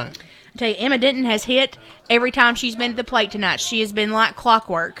 12-9. I tell you, Emma Denton has hit every time she's been to the plate tonight. She has been like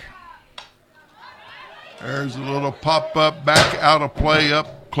clockwork. There's a little pop-up back out of play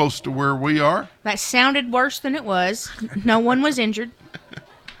up close to where we are. That sounded worse than it was. No one was injured.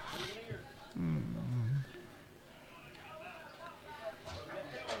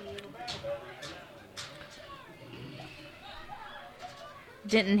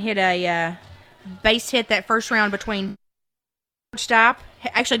 Denton hit a base hit that first round between stop.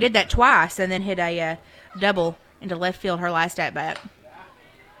 Actually did that twice and then hit a double into left field her last at-bat.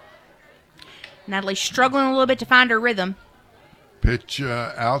 Natalie struggling a little bit to find her rhythm. Pitch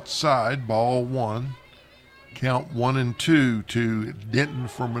outside, ball 1. Count 1-2 to Denton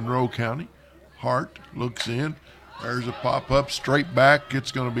for Monroe County. Hart looks in. There's a pop-up straight back.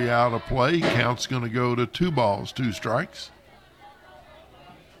 It's going to be out of play. Count's going to go to 2 balls, 2 strikes.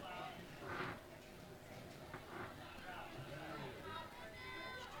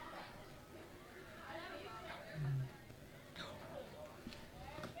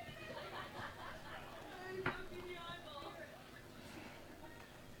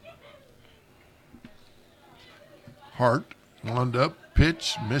 Hart wound up,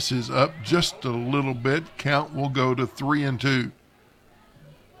 pitch, misses up just a little bit. Count will go to 3-2.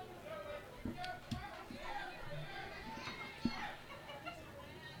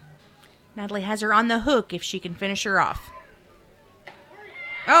 Natalie has her on the hook if she can finish her off.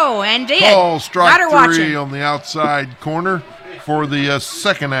 Oh, and did. Ball strike Got her 3 watching. on the outside corner for the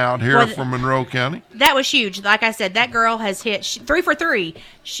second out here for Monroe County. That was huge. Like I said, that girl has hit 3 for 3.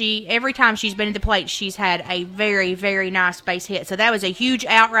 Every time she's been at the plate, she's had a very, very nice base hit. So that was a huge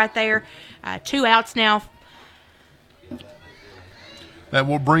out right there. 2 outs now. That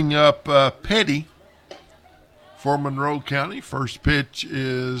will bring up Petty for Monroe County. First pitch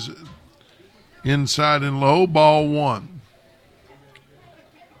is inside and low, ball 1.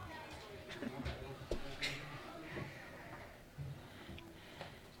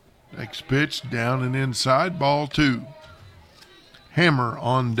 Next pitch, down and inside, ball 2. Hammer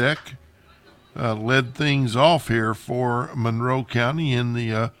on deck led things off here for Monroe County in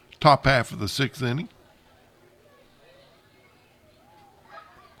the top half of the 6th inning.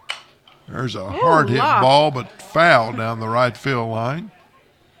 There's a hard hit ball, but foul down the right field line.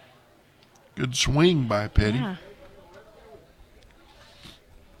 Good swing by Petty. Yeah.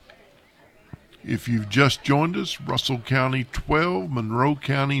 If you've just joined us, Russell County 12, Monroe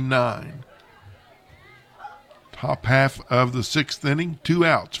County 9. Top half of the 6th inning, 2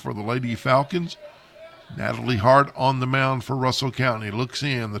 outs for the Lady Falcons. Natalie Hart on the mound for Russell County. Looks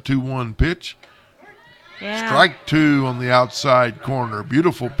in, the 2-1 pitch. Yeah. Strike 2 on the outside corner.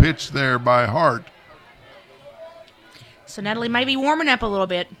 Beautiful pitch there by Hart. So Natalie may be warming up a little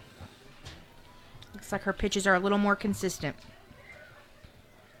bit. Looks like her pitches are a little more consistent.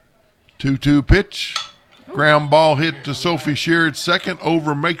 2-2 pitch. Ground ball hit to Sophie Shear at second.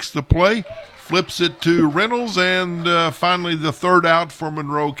 Over makes the play. Flips it to Reynolds. And finally the 3rd out for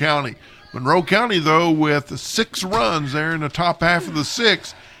Monroe County. Monroe County, though, with 6 runs there in the top half of the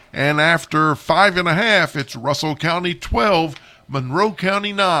 6th. And after 5.5, it's Russell County 12, Monroe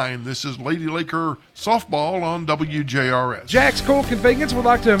County 9. This is Lady Laker softball on WJRS. Jack's Cool Convenience would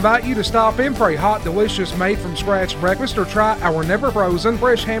like to invite you to stop in for a hot, delicious, made-from-scratch breakfast or try our never-frozen,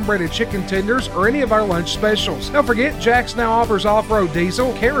 fresh hand-breaded chicken tenders or any of our lunch specials. Don't forget, Jack's now offers off-road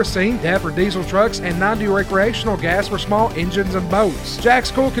diesel, kerosene, DEF or diesel trucks, and 90 recreational gas for small engines and boats. Jack's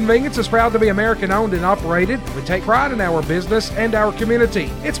Cool Convenience is proud to be American-owned and operated. We take pride in our business and our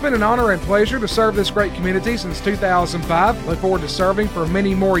community. It's been an honor and pleasure to serve this great community since 2005. Look forward to serving for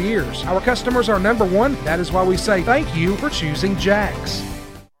many more years. Our customers are number one. That is why we say thank you for choosing Jack's.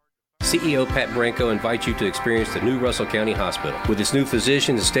 CEO Pat Branco invites you to experience the new Russell County Hospital. With its new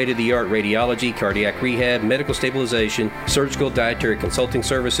physicians and state-of-the-art radiology, cardiac rehab, medical stabilization, surgical, dietary consulting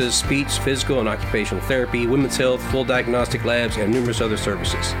services, speech, physical, and occupational therapy, women's health, full diagnostic labs, and numerous other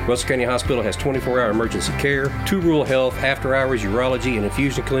services. Russell County Hospital has 24-hour emergency care, 2 rural health, after-hours urology, and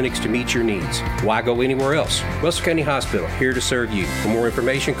infusion clinics to meet your needs. Why go anywhere else? Russell County Hospital, here to serve you. For more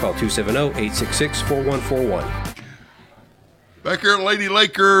information, call 270-866-4141. Back here at Lady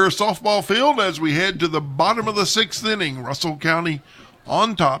Laker softball field as we head to the bottom of the 6th inning. Russell County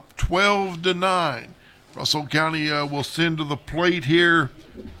on top, 12-9. Russell County will send to the plate here.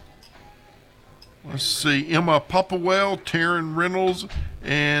 Let's see, Emma Popplewell, Taryn Reynolds,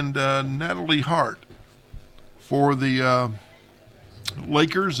 and Natalie Hart for the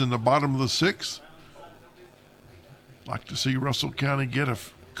Lakers in the bottom of the 6th. Like to see Russell County get a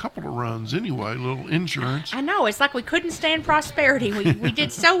couple of runs anyway, a little insurance. I know, it's like we couldn't stand prosperity. We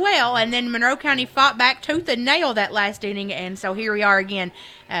did so well, and then Monroe County fought back tooth and nail that last inning, and so here we are again,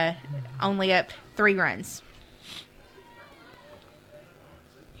 only up 3 runs.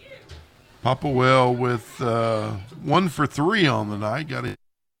 Popplewell with 1 for 3 on the night. Got it.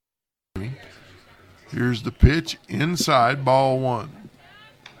 Here's the pitch inside, ball 1.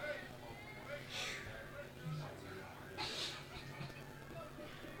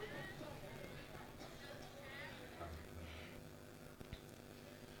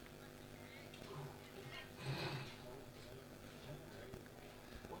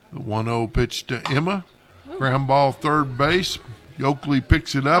 The 1-0 pitch to Emma. Ground ball third base. Yoakley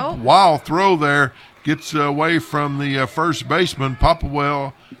picks it up. Wild throw there. Gets away from the first baseman.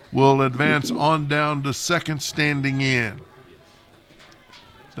 Popplewell will advance on down to second, standing in.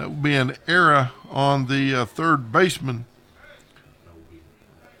 That will be an error on the third baseman.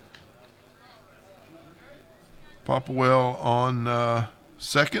 Popplewell on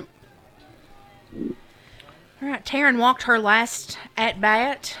second. All right, Taryn walked her last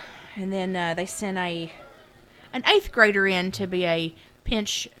at-bat, and then they sent an 8th grader in to be a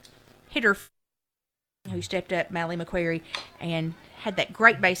pinch hitter who stepped up, Mally McQuarrie, and had that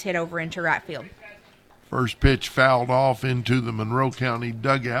great base hit over into right field. First pitch fouled off into the Monroe County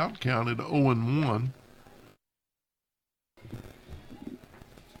dugout, counted 0-1.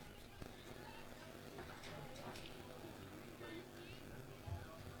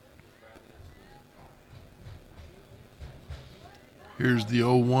 Here's the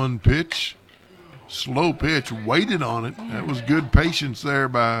 0-1 pitch. Slow pitch, waited on it. That was good patience there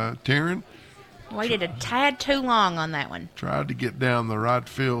by Taryn. Waited a tad too long on that one. Tried to get down the right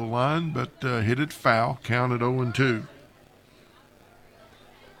field line, but hit it foul, counted 0-2.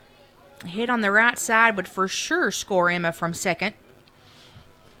 Hit on the right side would for sure score Emma from second.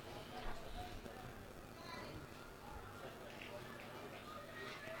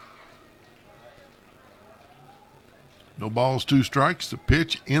 No balls, 2 strikes. The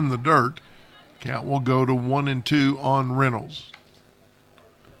pitch in the dirt. Count will go to 1-2 on Reynolds.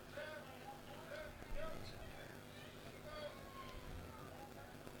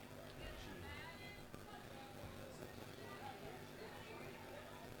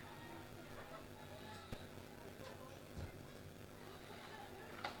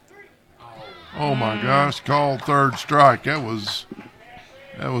 Oh my gosh, called third strike. That was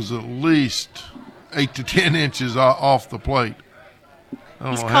at least 8 to 10 inches off the plate. I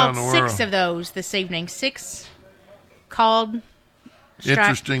don't He's know how in called the world. 6 of those this evening. 6 called strike.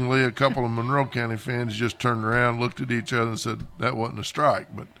 Interestingly, a couple of Monroe County fans just turned around, looked at each other, and said that wasn't a strike.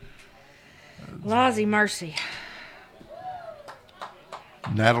 But Lawsy mercy.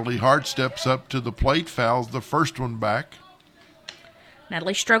 Natalie Hart steps up to the plate, fouls the first one back.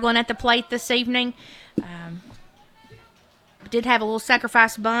 Natalie struggling at the plate this evening. Did have a little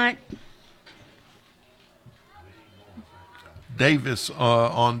sacrifice bunt. Davis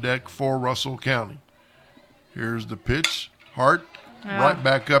on deck for Russell County. Here's the pitch. Hart right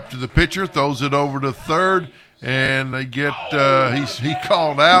back up to the pitcher, throws it over to third, and they get he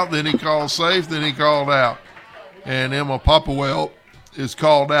called out, then he called safe, then he called out. And Emma Popplewell is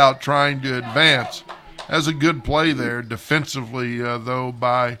called out trying to advance. That's a good play there defensively, though,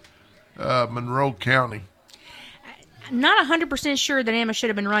 by Monroe County. Not 100% sure that Emma should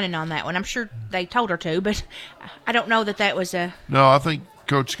have been running on that one. I'm sure they told her to, but I don't know that was a... No, I think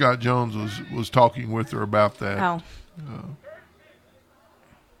Coach Scott Jones was talking with her about that. Oh.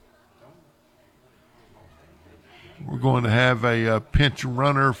 We're going to have a pinch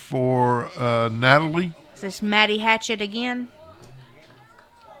runner for Natalie. Is this Maddie Hatchett again?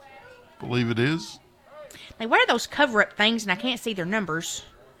 Believe it is. They wear those cover-up things, and I can't see their numbers.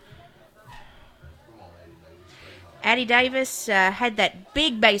 Addie Davis had that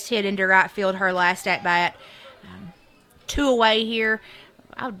big base hit into right field her last at-bat. 2 away here.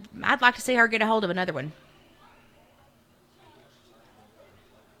 I'd like to see her get a hold of another one.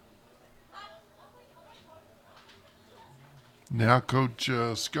 Now Coach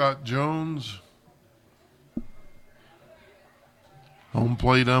Scott Jones, home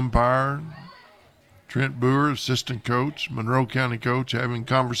plate umpire, Trent Boer, assistant coach, Monroe County coach, having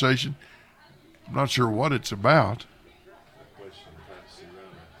conversation. I'm not sure what it's about.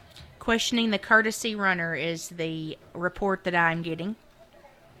 Questioning the courtesy runner is the report that I'm getting.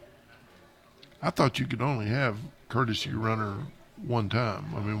 I thought you could only have courtesy runner one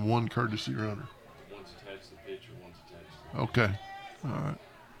time. I mean, one courtesy runner. One's attached to the pitcher, one's attached to the Okay. All right.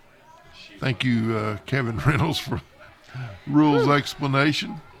 Thank you, Kevin Reynolds, for rules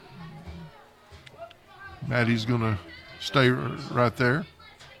explanation. Maddie's going to stay right there.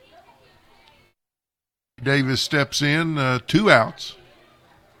 Davis steps in, 2 outs.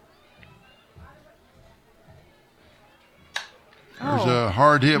 There's a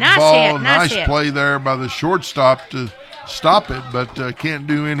hard hit ball. Nice play there by the shortstop to stop it, but can't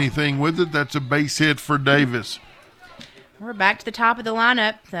do anything with it. That's a base hit for Davis. We're back to the top of the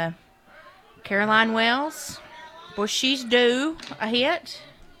lineup. The Caroline Wells. Well, she's due a hit.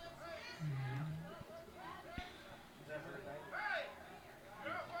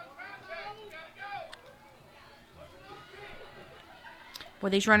 Well,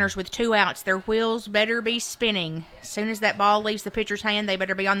 these runners with 2 outs, their wheels better be spinning. As soon as that ball leaves the pitcher's hand, they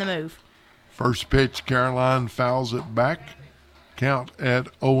better be on the move. First pitch, Caroline fouls it back. Count at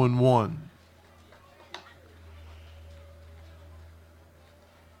 0-1.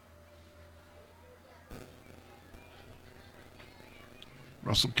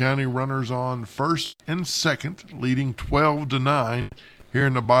 Russell County runners on first and second, leading 12-9 here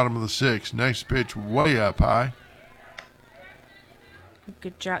in the bottom of the 6th. Next pitch way up high.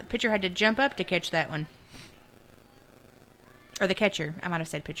 Good job. The pitcher had to jump up to catch that one. Or the catcher. I might have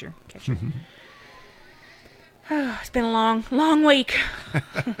said pitcher. Catcher. It's been a long, long week.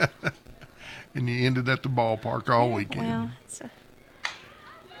 And you ended at the ballpark all weekend. Well,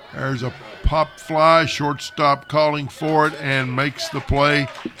 there's a pop fly, shortstop calling for it and makes the play,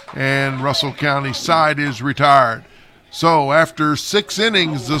 and Russell County side is retired. So after 6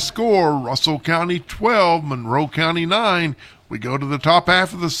 innings, the score, Russell County 12, Monroe County 9. We go to the top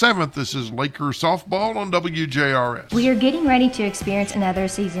half of the 7th. This is Laker softball on WJRS. We are getting ready to experience another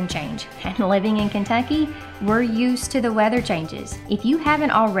season change. And living in Kentucky, we're used to the weather changes. If you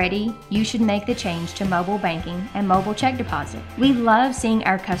haven't already, you should make the change to mobile banking and mobile check deposit. We love seeing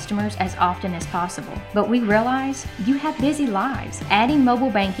our customers as often as possible, but we realize you have busy lives. Adding mobile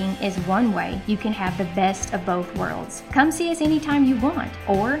banking is one way you can have the best of both worlds. Come see us anytime you want,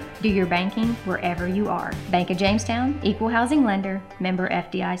 or do your banking wherever you are. Bank of Jamestown, Equal Housing Lender, member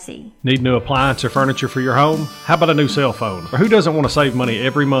FDIC. Need new appliance or furniture for your home? How about a new cell phone? Or who doesn't want to save money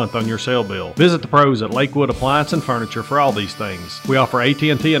every month on your cell bill? Visit the pros at Lakewood Appliance and Furniture for all these things. We offer AT&T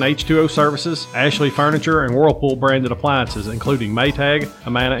and H2O services, Ashley Furniture, and Whirlpool branded appliances, including Maytag,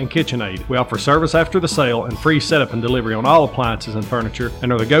 Amana, and KitchenAid. We offer service after the sale and free setup and delivery on all appliances and furniture,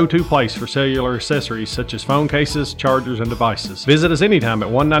 and are the go-to place for cellular accessories such as phone cases, chargers, and devices. Visit us anytime at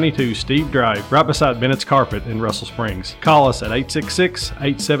 192 Steve Drive, right beside Bennett's Carpet in Russell Springs. Call us at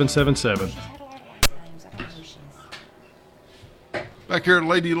 866-8777. Back here at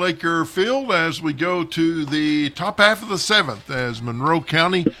Lady Laker Field as we go to the top half of the 7th as Monroe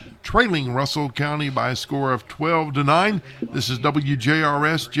County trailing Russell County by a score of 12-9. This is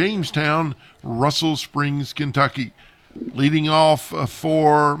WJRS Jamestown, Russell Springs, Kentucky. Leading off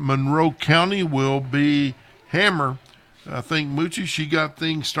for Monroe County will be Hammer. I think Moochie, she got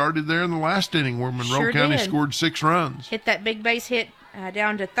things started there in the last inning where Monroe County scored 6 runs. Hit that big base hit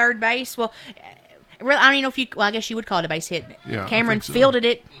down to third base. Well, really, I don't even know if you. Well, I guess you would call it a base hit. Yeah, Cameron fielded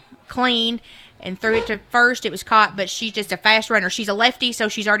it clean and threw it to first. It was caught, but she's just a fast runner. She's a lefty, so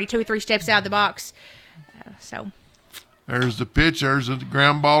she's already 2 or 3 steps out of the box. There's the pitch. There's a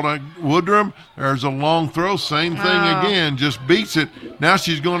ground ball to Woodrum. There's a long throw. Same thing again. Just beats it. Now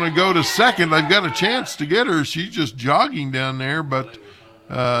she's going to go to second. They've got a chance to get her. She's just jogging down there, but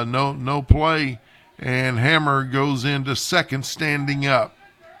no play, and Hammer goes into second standing up.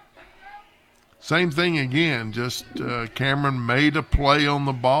 Same thing again, just Cameron made a play on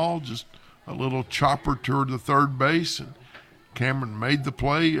the ball, just a little chopper toward the third base, and Cameron made the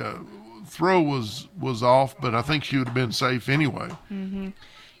play. Throw was off, but I think she would have been safe anyway. Mm-hmm.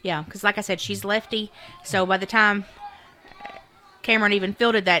 Yeah, because like I said, she's lefty, so by the time Cameron even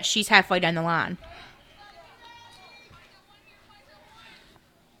fielded that, she's halfway down the line.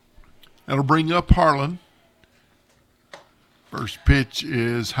 That'll bring up Harlan. First pitch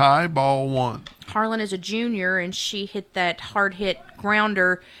is high, ball one. Harlan is a junior, and she hit that hard-hit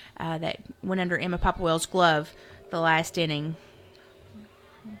grounder that went under Emma Popwell's glove the last inning.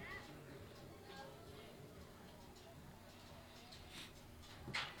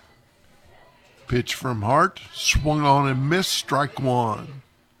 Pitch from Hart, swung on and missed, strike one.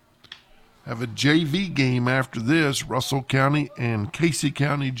 Have a JV game after this, Russell County and Casey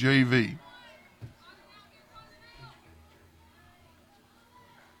County JV.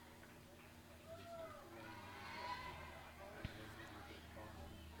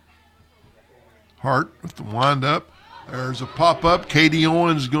 Hart with the windup. There's a pop-up. Katie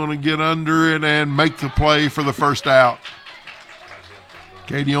Owens going to get under it and make the play for the first out.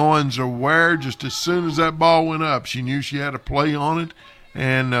 Katie Owens aware just as soon as that ball went up. She knew she had a play on it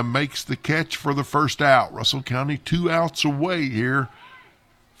and makes the catch for the first out. Russell County 2 outs away here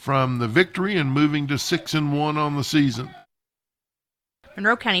from the victory and moving to 6-1 on the season.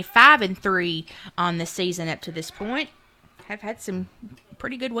 Monroe County 5-3 on the season up to this point. Have had some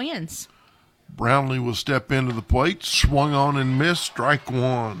pretty good wins. Brownlee will step into the plate, swung on and missed, strike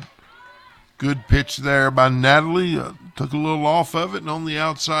one. Good pitch there by Natalie. Took a little off of it and on the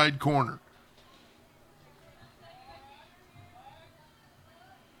outside corner.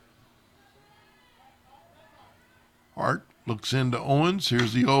 Hart looks into Owens.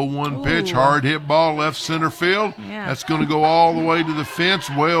 Here's the 0-1 pitch. Hard hit ball left center field. Yeah. That's going to go all the way to the fence.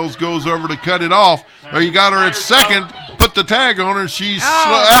 Wells goes over to cut it off. There you got her at second. Put the tag on her. She's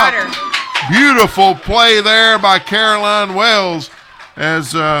out. Beautiful play there by Caroline Wells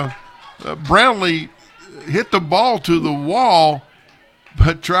as Brownlee hit the ball to the wall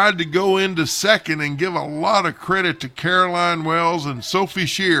but tried to go into second, and give a lot of credit to Caroline Wells and Sophie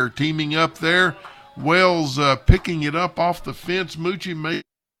Shear teaming up there. Wells picking it up off the fence. Moochie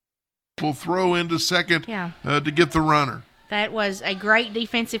will throw into second to get the runner. That was a great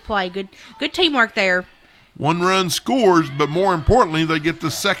defensive play. Good teamwork there. 1 run scores, but more importantly, they get the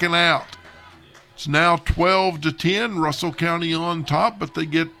second out. It's now 12-10. Russell County on top, but they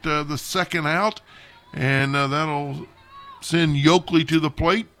get the second out, and that'll send Yoakley to the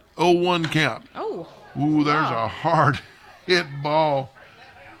plate. 0-1 count. Ooh, there's a hard hit ball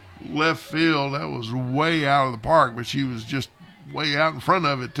left field. That was way out of the park, but she was just way out in front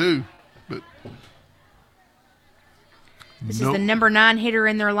of it too. But this is the number 9 hitter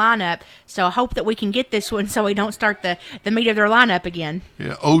in their lineup, so I hope that we can get this one so we don't start the meat of their lineup again.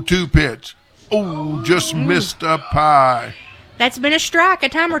 Yeah, 0-2 pitch. Oh, just missed up high. That's been a strike a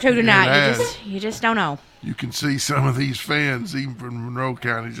time or two tonight. You just don't know. You can see some of these fans, even from Monroe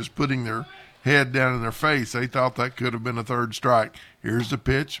County, just putting their head down in their face. They thought that could have been a third strike. Here's the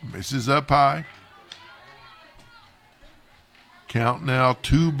pitch. Misses up high. Count now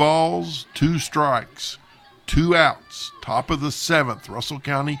 2 balls, 2 strikes, 2 outs. Top of the 7th. Russell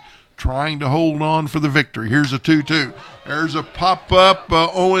County trying to hold on for the victory. Here's a 2-2. There's a pop-up.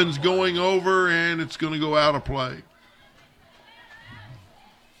 Owens going over, and it's going to go out of play.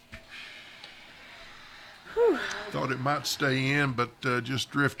 Thought it might stay in, but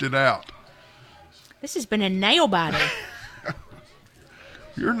just drifted out. This has been a nail-biter.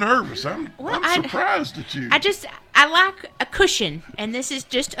 You're nervous. I'm surprised at you. I like a cushion, and this is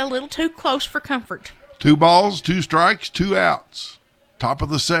just a little too close for comfort. 2 balls, 2 strikes, 2 outs. Top of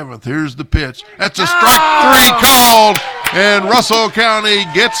the 7th. Here's the pitch. That's a strike 3 called, and Russell County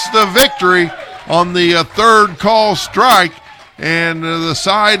gets the victory on the 3rd call strike, and the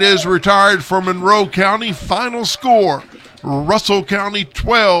side is retired for Monroe County. Final score, Russell County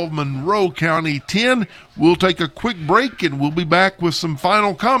 12, Monroe County 10. We'll take a quick break, and we'll be back with some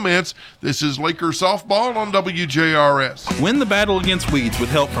final comments. This is Laker Softball on WJRS. Win the battle against weeds with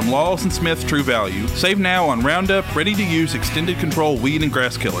help from Lawless & Smith True Value. Save now on Roundup ready-to-use extended control weed and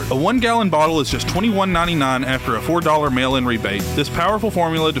grass killer. A 1-gallon bottle is just $21.99 after a $4 mail-in rebate. This powerful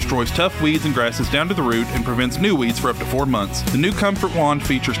formula destroys tough weeds and grasses down to the root and prevents new weeds for up to 4 months. The new Comfort Wand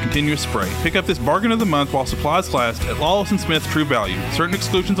features continuous spray. Pick up this bargain of the month while supplies last at Lawless & Smith True Value. Certain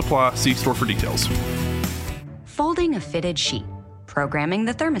exclusions apply. See store for details. Folding a fitted sheet, programming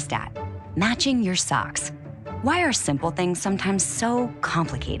the thermostat, matching your socks. Why are simple things sometimes so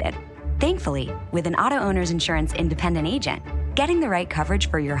complicated? Thankfully, with an auto owner's insurance independent agent, getting the right coverage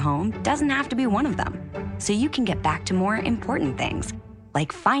for your home doesn't have to be one of them. So you can get back to more important things,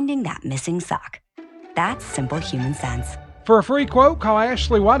 like finding that missing sock. That's simple human sense. For a free quote, call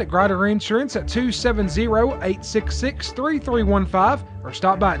Ashley White at Grider Insurance at 270-866-3315 or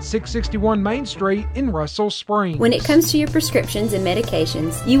stop by at 661 Main Street in Russell Springs. When it comes to your prescriptions and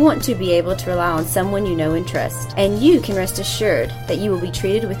medications, you want to be able to rely on someone you know and trust. And you can rest assured that you will be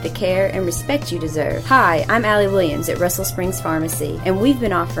treated with the care and respect you deserve. Hi, I'm Allie Williams at Russell Springs Pharmacy, and we've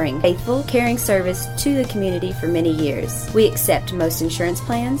been offering faithful, caring service to the community for many years. We accept most insurance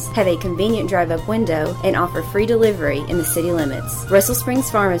plans, have a convenient drive-up window, and offer free delivery in the city limits. Russell Springs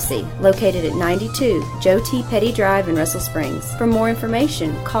Pharmacy, located at 92 Joe T. Petty Drive in Russell Springs. For more information,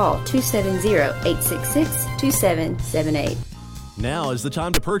 call 270-866-2778. Now is the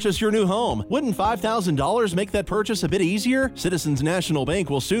time to purchase your new home. Wouldn't $5,000 make that purchase a bit easier? Citizens National Bank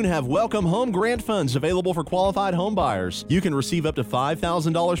will soon have Welcome Home Grant Funds available for qualified home buyers. You can receive up to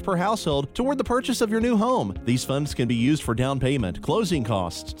 $5,000 per household toward the purchase of your new home. These funds can be used for down payment, closing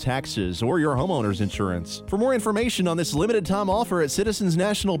costs, taxes, or your homeowner's insurance. For more information on this limited time offer at Citizens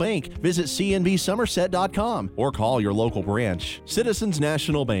National Bank, visit cnbsomerset.com or call your local branch. Citizens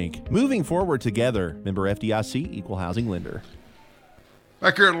National Bank, moving forward together. Member FDIC, Equal Housing Lender.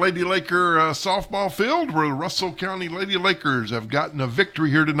 Back here at Lady Laker softball field, where the Russell County Lady Lakers have gotten a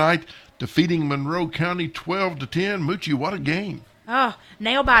victory here tonight, defeating Monroe County 12-10. Moochie, what a game. Oh,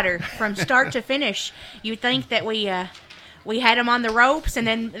 nail biter from start to finish. You'd think that we had them on the ropes, and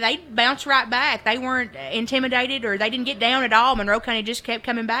then they bounced right back. They weren't intimidated, or they didn't get down at all. Monroe County just kept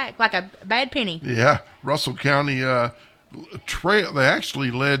coming back like a bad penny. Yeah, Russell County they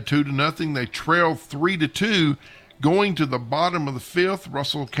actually led 2-0. They trailed 3-2. Going to the bottom of the fifth,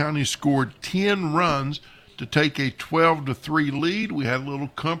 Russell County scored 10 runs to take a 12-3 lead. We had a little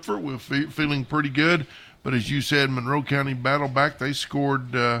comfort. We were feeling pretty good. But as you said, Monroe County battled back. They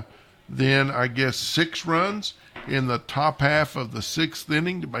scored then, I guess, 6 runs in the top half of the 6th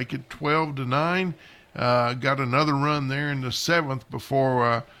inning to make it 12-9. Got another run there in the 7th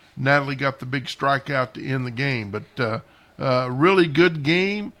before Natalie got the big strikeout to end the game. But really good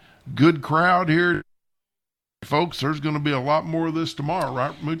game, good crowd here. Folks, there's going to be a lot more of this tomorrow,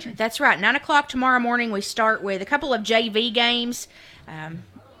 right, Moochie? That's right. 9 o'clock tomorrow morning, we start with a couple of JV games. I'm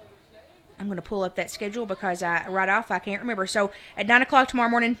going to pull up that schedule because I can't remember. So at 9 o'clock tomorrow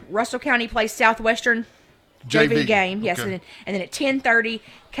morning, Russell County plays Southwestern JV game. Yes, okay. And then at 10:30,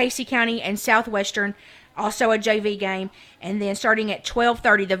 Casey County and Southwestern, also a JV game. And then starting at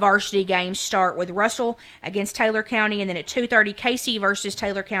 12:30, the varsity games start with Russell against Taylor County. And then at 2:30, Casey versus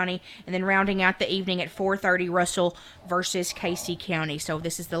Taylor County. And then rounding out the evening at 4:30, Russell versus Casey County. So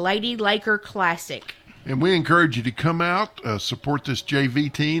this is the Lady Laker Classic. And we encourage you to come out, support this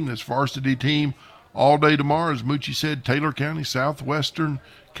JV team, this varsity team, all day tomorrow. As Moochie said, Taylor County, Southwestern,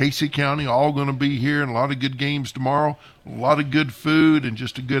 Casey County, all going to be here, and a lot of good games tomorrow, a lot of good food, and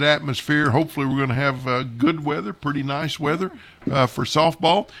just a good atmosphere. Hopefully we're going to have good weather, pretty nice weather for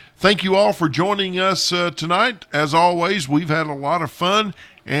softball. Thank you all for joining us tonight. As always, we've had a lot of fun,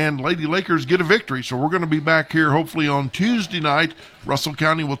 and Lady Lakers get a victory. So we're going to be back here hopefully on Tuesday night. Russell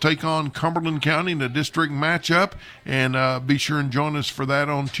County will take on Cumberland County in a district matchup, and be sure and join us for that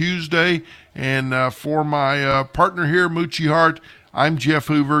on Tuesday. And for my partner here, Moochie Hart, I'm Jeff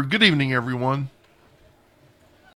Hoover. Good evening, everyone.